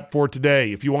is a wrap for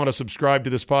today. If you want to subscribe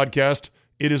to this podcast,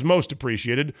 it is most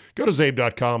appreciated. Go to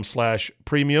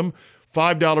zabe.com/premium.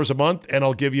 $5 a month, and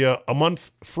I'll give you a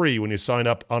month free when you sign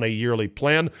up on a yearly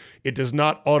plan. It does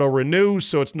not auto-renew,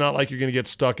 so it's not like you're going to get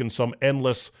stuck in some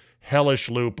endless, hellish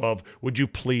loop of, would you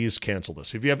please cancel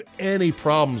this? If you have any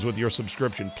problems with your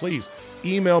subscription, please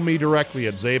email me directly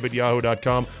at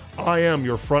zabe@yahoo.com. I am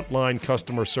your frontline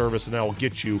customer service, and I will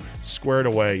get you squared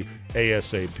away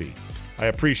ASAP. I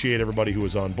appreciate everybody who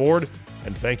is on board,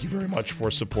 and thank you very much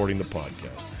for supporting the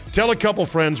podcast. Tell a couple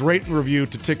friends, rate and review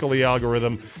to tickle the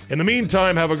algorithm. In the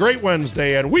meantime, have a great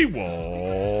Wednesday, and we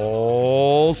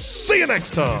will see you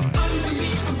next time.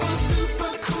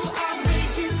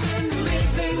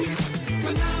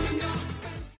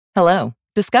 Hello,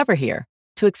 Discover here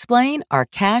to explain our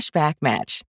cash back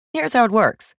match. Here's how it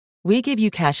works. We give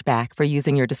you cash back for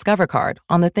using your Discover card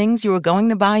on the things you were going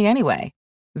to buy anyway.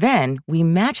 Then we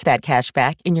match that cash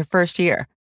back in your first year.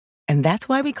 And that's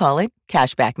why we call it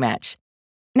Cashback Match.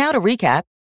 Now to recap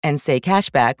and say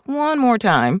cashback one more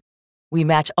time. We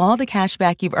match all the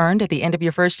cashback you've earned at the end of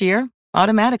your first year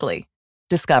automatically.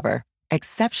 Discover.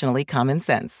 Exceptionally common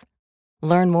sense.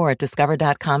 Learn more at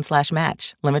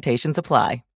discover.com/match. Limitations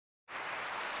apply.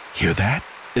 Hear that?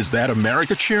 Is that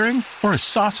America cheering or a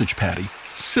sausage patty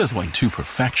sizzling to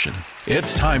perfection?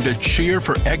 It's time to cheer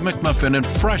for Egg McMuffin and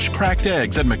fresh cracked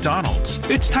eggs at McDonald's.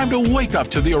 It's time to wake up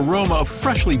to the aroma of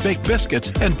freshly baked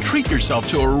biscuits and treat yourself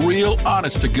to a real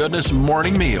honest-to-goodness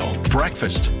morning meal.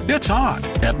 Breakfast, it's on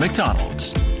at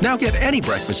McDonald's. Now get any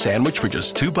breakfast sandwich for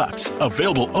just $2.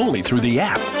 Available only through the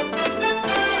app.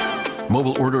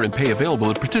 Mobile order and pay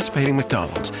available at participating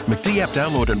McDonald's. McD app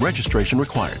download and registration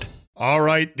required. All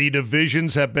right, the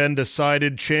divisions have been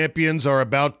decided, champions are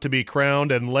about to be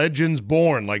crowned, and legends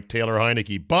born like Taylor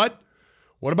Heineke. But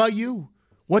what about you?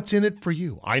 What's in it for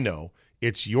you? I know.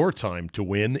 It's your time to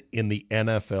win in the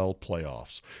NFL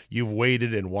playoffs. You've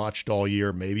waited and watched all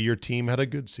year. Maybe your team had a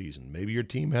good season. Maybe your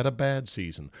team had a bad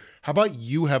season. How about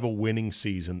you have a winning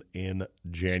season in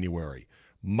January?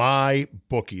 My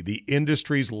Bookie, the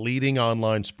industry's leading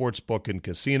online sports book and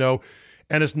casino.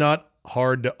 And it's not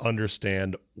hard to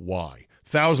understand why.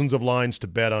 Thousands of lines to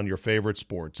bet on your favorite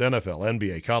sports. NFL,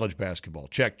 NBA, college basketball.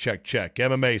 Check, check, check.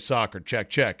 MMA, soccer. Check,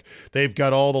 check. They've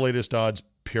got all the latest odds,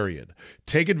 period.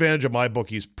 Take advantage of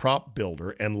MyBookie's prop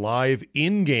builder and live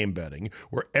in-game betting,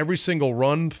 where every single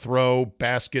run, throw,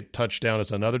 basket, touchdown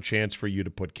is another chance for you to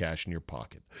put cash in your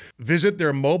pocket. Visit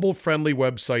their mobile-friendly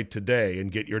website today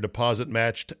and get your deposit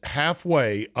matched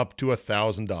halfway up to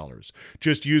 $1,000.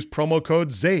 Just use promo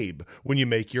code ZABE when you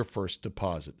make your first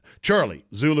deposit. Charlie,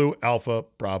 Zulu, Alpha,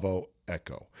 Bravo,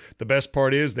 Echo. The best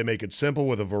part is they make it simple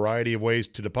with a variety of ways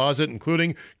to deposit,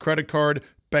 including credit card,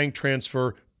 bank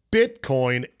transfer,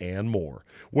 Bitcoin, and more.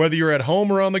 Whether you're at home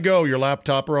or on the go, your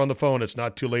laptop or on the phone, it's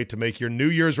not too late to make your New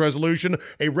Year's resolution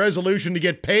a resolution to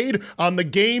get paid on the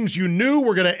games you knew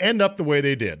were going to end up the way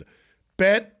they did.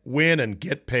 Bet, win, and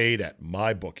get paid at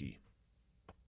MyBookie.